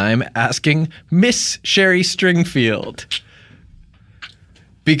easier time asking Miss Sherry Stringfield.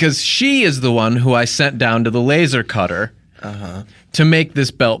 Because she is the one who I sent down to the laser cutter to make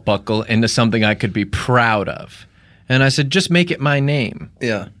this belt buckle into something I could be proud of. And I said, just make it my name.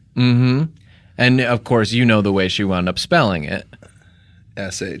 Yeah. And of course, you know the way she wound up spelling it.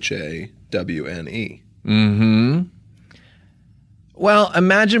 SHAWNE. Well,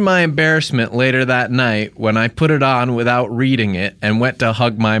 imagine my embarrassment later that night when I put it on without reading it and went to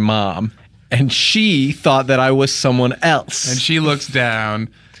hug my mom, and she thought that I was someone else. And she looks down.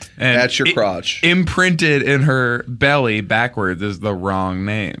 And That's your crotch. Imprinted in her belly backwards is the wrong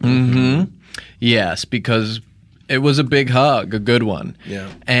name. Yes, because it was a big hug, a good one.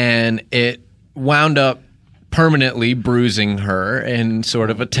 Yeah. And it wound up permanently bruising her and sort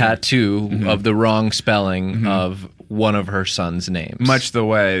of a tattoo of the wrong spelling of one of her son's names. Much the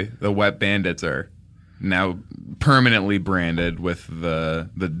way the Wet Bandits are now permanently branded with the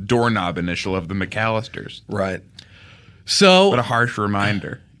doorknob initial of the McAllisters. Right. So What a harsh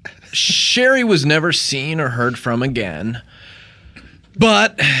reminder. Sherry was never seen or heard from again.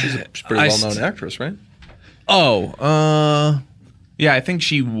 But She's a pretty well-known actress, right? Yeah, I think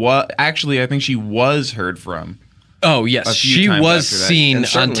she was. Actually, I think she was heard from. Oh, yes. A few She times was after that. seen And on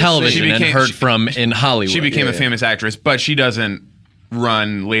certainly television she and became- heard she- from in Hollywood. She became a yeah. famous actress, but she doesn't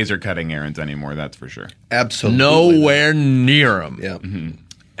run laser cutting errands anymore. That's for sure. Absolutely. nowhere near him. Yeah.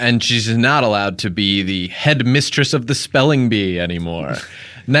 And she's not allowed to be the head mistress of the spelling bee anymore.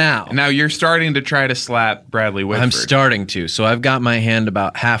 Now, Now you're starting to try to slap Bradley Whitford. I'm starting to. So I've got my hand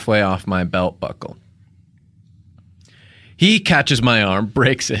about halfway off my belt buckle. He catches my arm,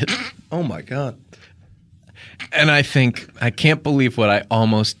 breaks it, Oh my God. and I think, I can't believe what I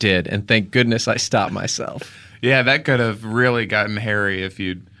almost did. And thank goodness I stopped myself. Yeah, that could have really gotten hairy if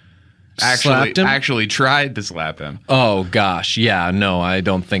you'd Slapped him? actually tried to slap him. Oh, gosh. Yeah, no, I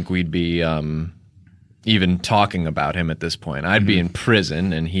don't think we'd be even talking about him at this point. I'd be in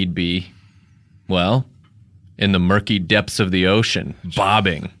prison, and he'd be, well, in the murky depths of the ocean,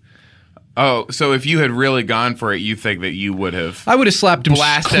 bobbing. Oh, so if you had really gone for it, you think that you would have. I would have slapped him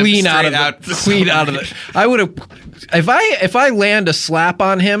Blast him clean out of straight out the the clean out of the. I would have if I land a slap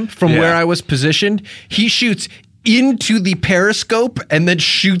on him from Yeah. where I was positioned, he shoots into the periscope and then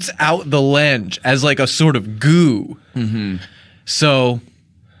shoots out the lens as like a sort of goo. Mm-hmm. So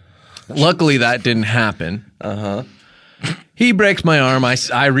luckily that didn't happen. He breaks my arm.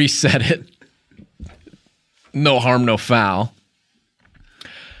 I reset it. No harm, no foul.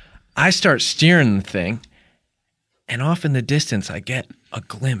 I start steering the thing, and off in the distance, I get a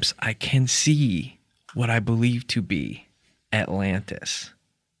glimpse. I can see what I believe to be Atlantis.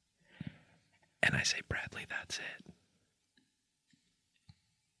 And I say, Bradley, that's it.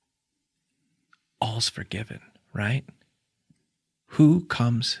 All's forgiven, right? Who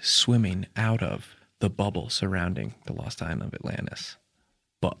comes swimming out of the bubble surrounding the lost island of Atlantis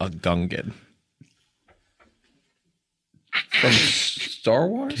but a Gungan? From Star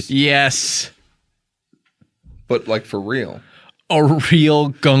Wars? Yes, But like for real. a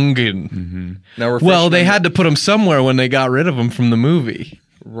real Gungan. Now refresh Well, they my- had to put him somewhere when they got rid of him from the movie.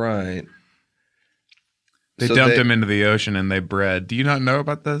 Right. They So dumped they- him into the ocean and they bred. Do you not know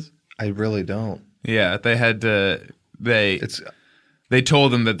about this? I really don't. Yeah, they had to. It's They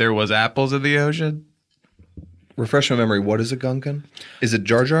told them that there was apples in the ocean. refresh my memory. What is a Gungan? Is it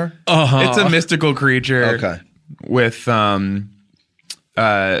Jar Jar? It's a mystical creature. Okay. With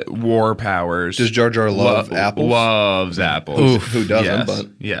war powers. Does Jar Jar love apples? Loves apples. Who doesn't? Yes. But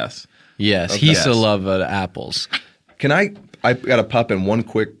Yes. Yes, he used to love apples. can I got to pop in one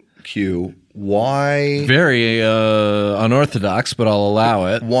quick cue. Why? Very unorthodox, but I'll allow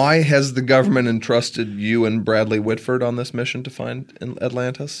it. Why has the government entrusted you and Bradley Whitford on this mission to find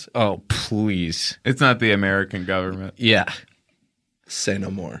Atlantis? Oh, please. It's not the American government. Yeah. Say no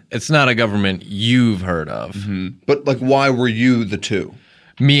more. It's not a government you've heard of. But like, why were you the two?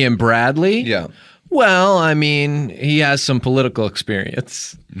 Me and Bradley? Yeah. Well, I mean, he has some political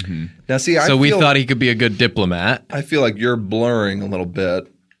experience. Now, see, So we thought he could be a good diplomat. I feel like you're blurring a little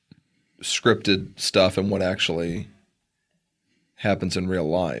bit scripted stuff and what actually happens in real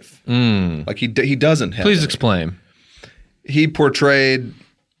life. Like he doesn't have. Please any. explain. He portrayed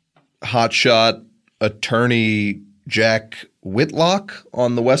hotshot attorney Jack Whitlock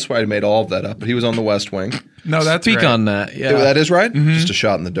on The West Wing. I made all of that up, but he was on The West Wing. No, that's Speak right. on that. Yeah. That is right. Just a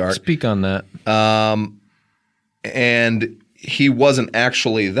shot in the dark. Speak on that. And he wasn't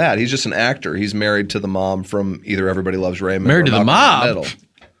actually that. He's just an actor. He's married to the mom from either Everybody Loves Raymond. Married or to the Malcolm in mob? Middle.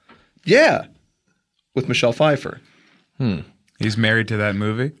 Yeah, with Michelle Pfeiffer. He's married to that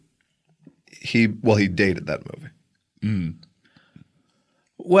movie. He dated that movie.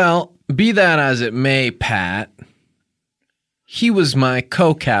 Well, be that as it may, Pat, he was my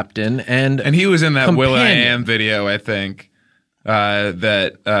co-captain and And he was in that Will I companion. Am video, I think,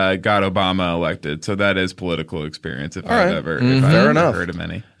 that got Obama elected. So that is political experience if I've right. ever, Mm-hmm. if I've Fair ever enough. heard of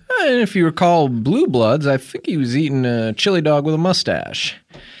any. And if you recall Blue Bloods, I think he was eating a chili dog with a mustache.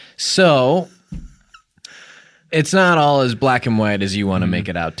 So it's not all as black and white as you want to make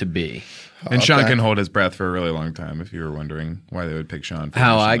it out to be. And Sean Okay. can hold his breath for a really long time if you were wondering why they would pick Sean. For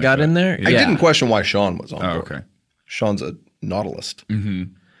How something I like got that. in there? I Yeah. didn't question why Sean was on Oh, board. okay. Sean's a nautilist.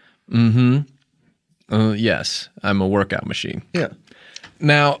 Yes, I'm a workout machine. Yeah.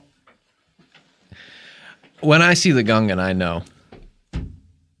 Now, when I see the Gungan, I know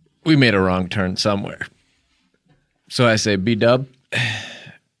we made a wrong turn somewhere. So I say, B-Dub,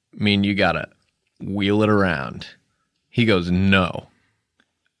 mean you gotta wheel it around. He goes, no.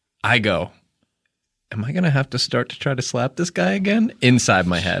 I go, am I gonna have to start to try to slap this guy again? Inside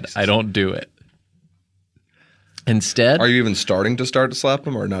my head, I don't do it. Instead, Are you even starting to slap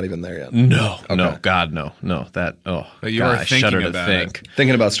him, or not even there yet? no, Okay. no, God, no. That But you God, are I thinking shudder to about think. it.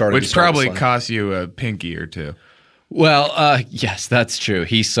 Thinking about starting, Which to start to probably slap. costs you a pinky or two. Well, yes, that's true.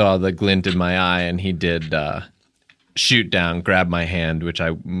 He saw the glint in my eye, and he did shoot down, grab my hand,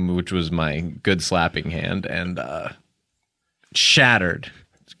 which was my good slapping hand, and shattered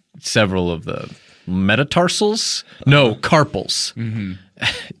several of the metatarsals. No, carpals.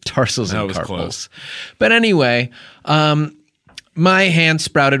 Tarsals That and was carpals. close. But anyway, my hand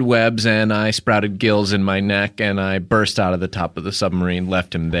sprouted webs, and I sprouted gills in my neck, and I burst out of the top of the submarine,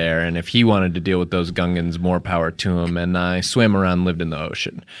 left him there. And if he wanted to deal with those Gungans, more power to him. And I swam around, lived in the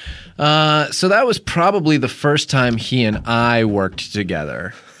ocean. So that was probably the first time he and I worked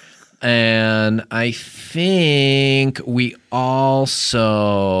together. And I think we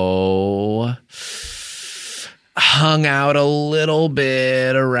also hung out a little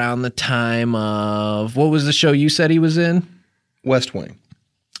bit around the time of, what was the show you said he was in? West Wing.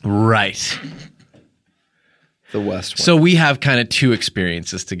 Right. The West Wing. So we have kind of two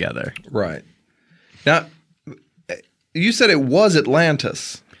experiences together. Right. Now, you said it was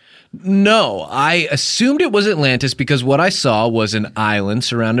Atlantis. No, I assumed it was Atlantis because what I saw was an island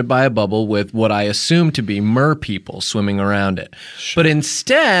surrounded by a bubble with what I assumed to be mer people swimming around it. But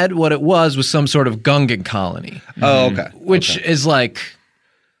instead, what it was some sort of Gungan colony, Oh, okay. which is like,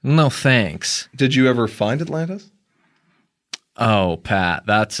 no thanks. Did you ever find Atlantis? Oh, Pat,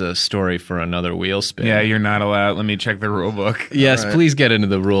 that's a story for another wheel spin. Yeah, you're not allowed. Let me check the rule book. Yes, All right. please get into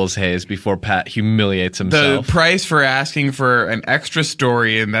the rules, Hayes, before Pat humiliates The himself. price for asking for an extra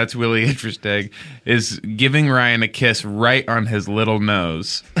story, and that's really interesting, is giving Ryan a kiss right on his little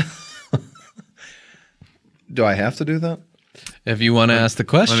nose. Do I have to do that? If you want to ask the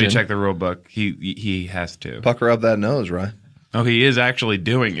question. Let me check the rule book. He has to. Pucker up that nose, right? Oh, he is actually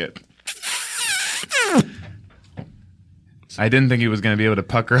doing it. I didn't think he was going to be able to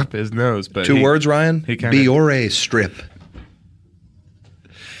pucker up his nose, but Two words, Ryan. he kinda- Biore strip.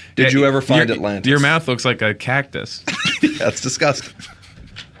 Did you ever find Atlantis? Your mouth looks like a cactus. That's disgusting.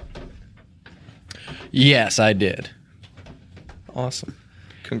 Yes, I did. Awesome.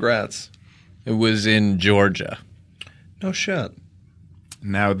 Congrats. It was in Georgia. No shit.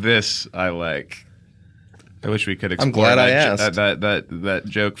 Now this I like. I wish we could explore I'm glad I that, asked. that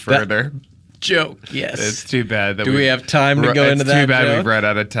joke further. Joke, yes. It's too bad that Do we have time to go into that It's too bad joke? we've run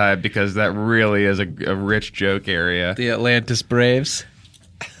out of time because that really is a rich joke area. The Atlantis Braves.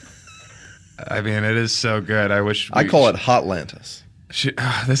 I mean, it is so good. I wish I call it Hotlantis.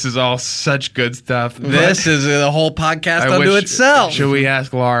 This is all such good stuff. This is a whole podcast I unto wish- itself. Should we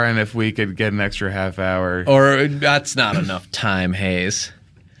ask Lauren if we could get an extra half hour? Or that's not enough time, Hayes.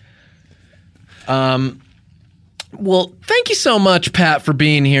 Well, thank you so much, Pat, for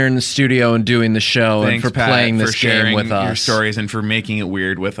being here in the studio and doing the show Thanks, and for Pat, playing for this game sharing with your us. stories and for making it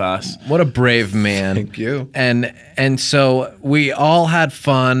weird with us. What a brave man. Thank you. And so we all had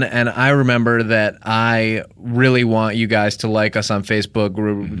fun, and I remember that I really want you guys to like us on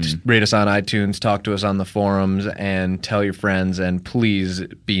Facebook, rate us on iTunes, talk to us on the forums, and tell your friends, and please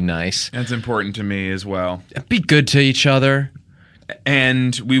be nice. That's important to me as well. Be good to each other.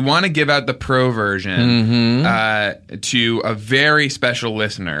 And we want to give out the pro version to a very special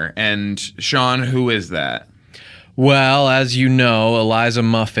listener. And Sean, who is that? Well, as you know, Eliza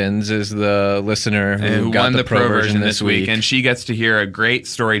Muffins is the listener who got won the pro version this week. and she gets to hear a great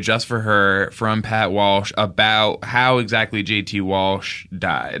story just for her from Pat Walsh about how exactly JT Walsh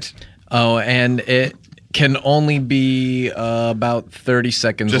died. Oh, and it can only be about 30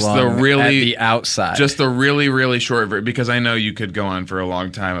 seconds Just long the really- at the outside. Just the really, really short version, because I know you could go on for a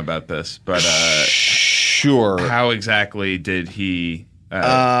long time about this, but Sure. how exactly did he?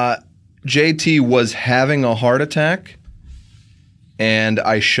 JT was having a heart attack, and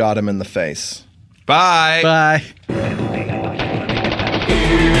I shot him in the face. Bye. Bye.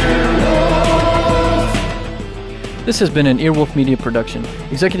 This has been an Earwolf Media production.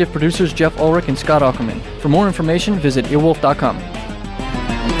 Executive producers Jeff Ulrich and Scott Ackerman. For more information, visit earwolf.com.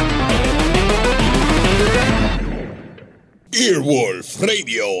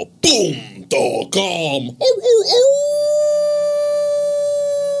 Earwolfradio.com.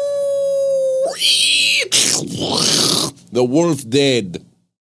 The wolf dead.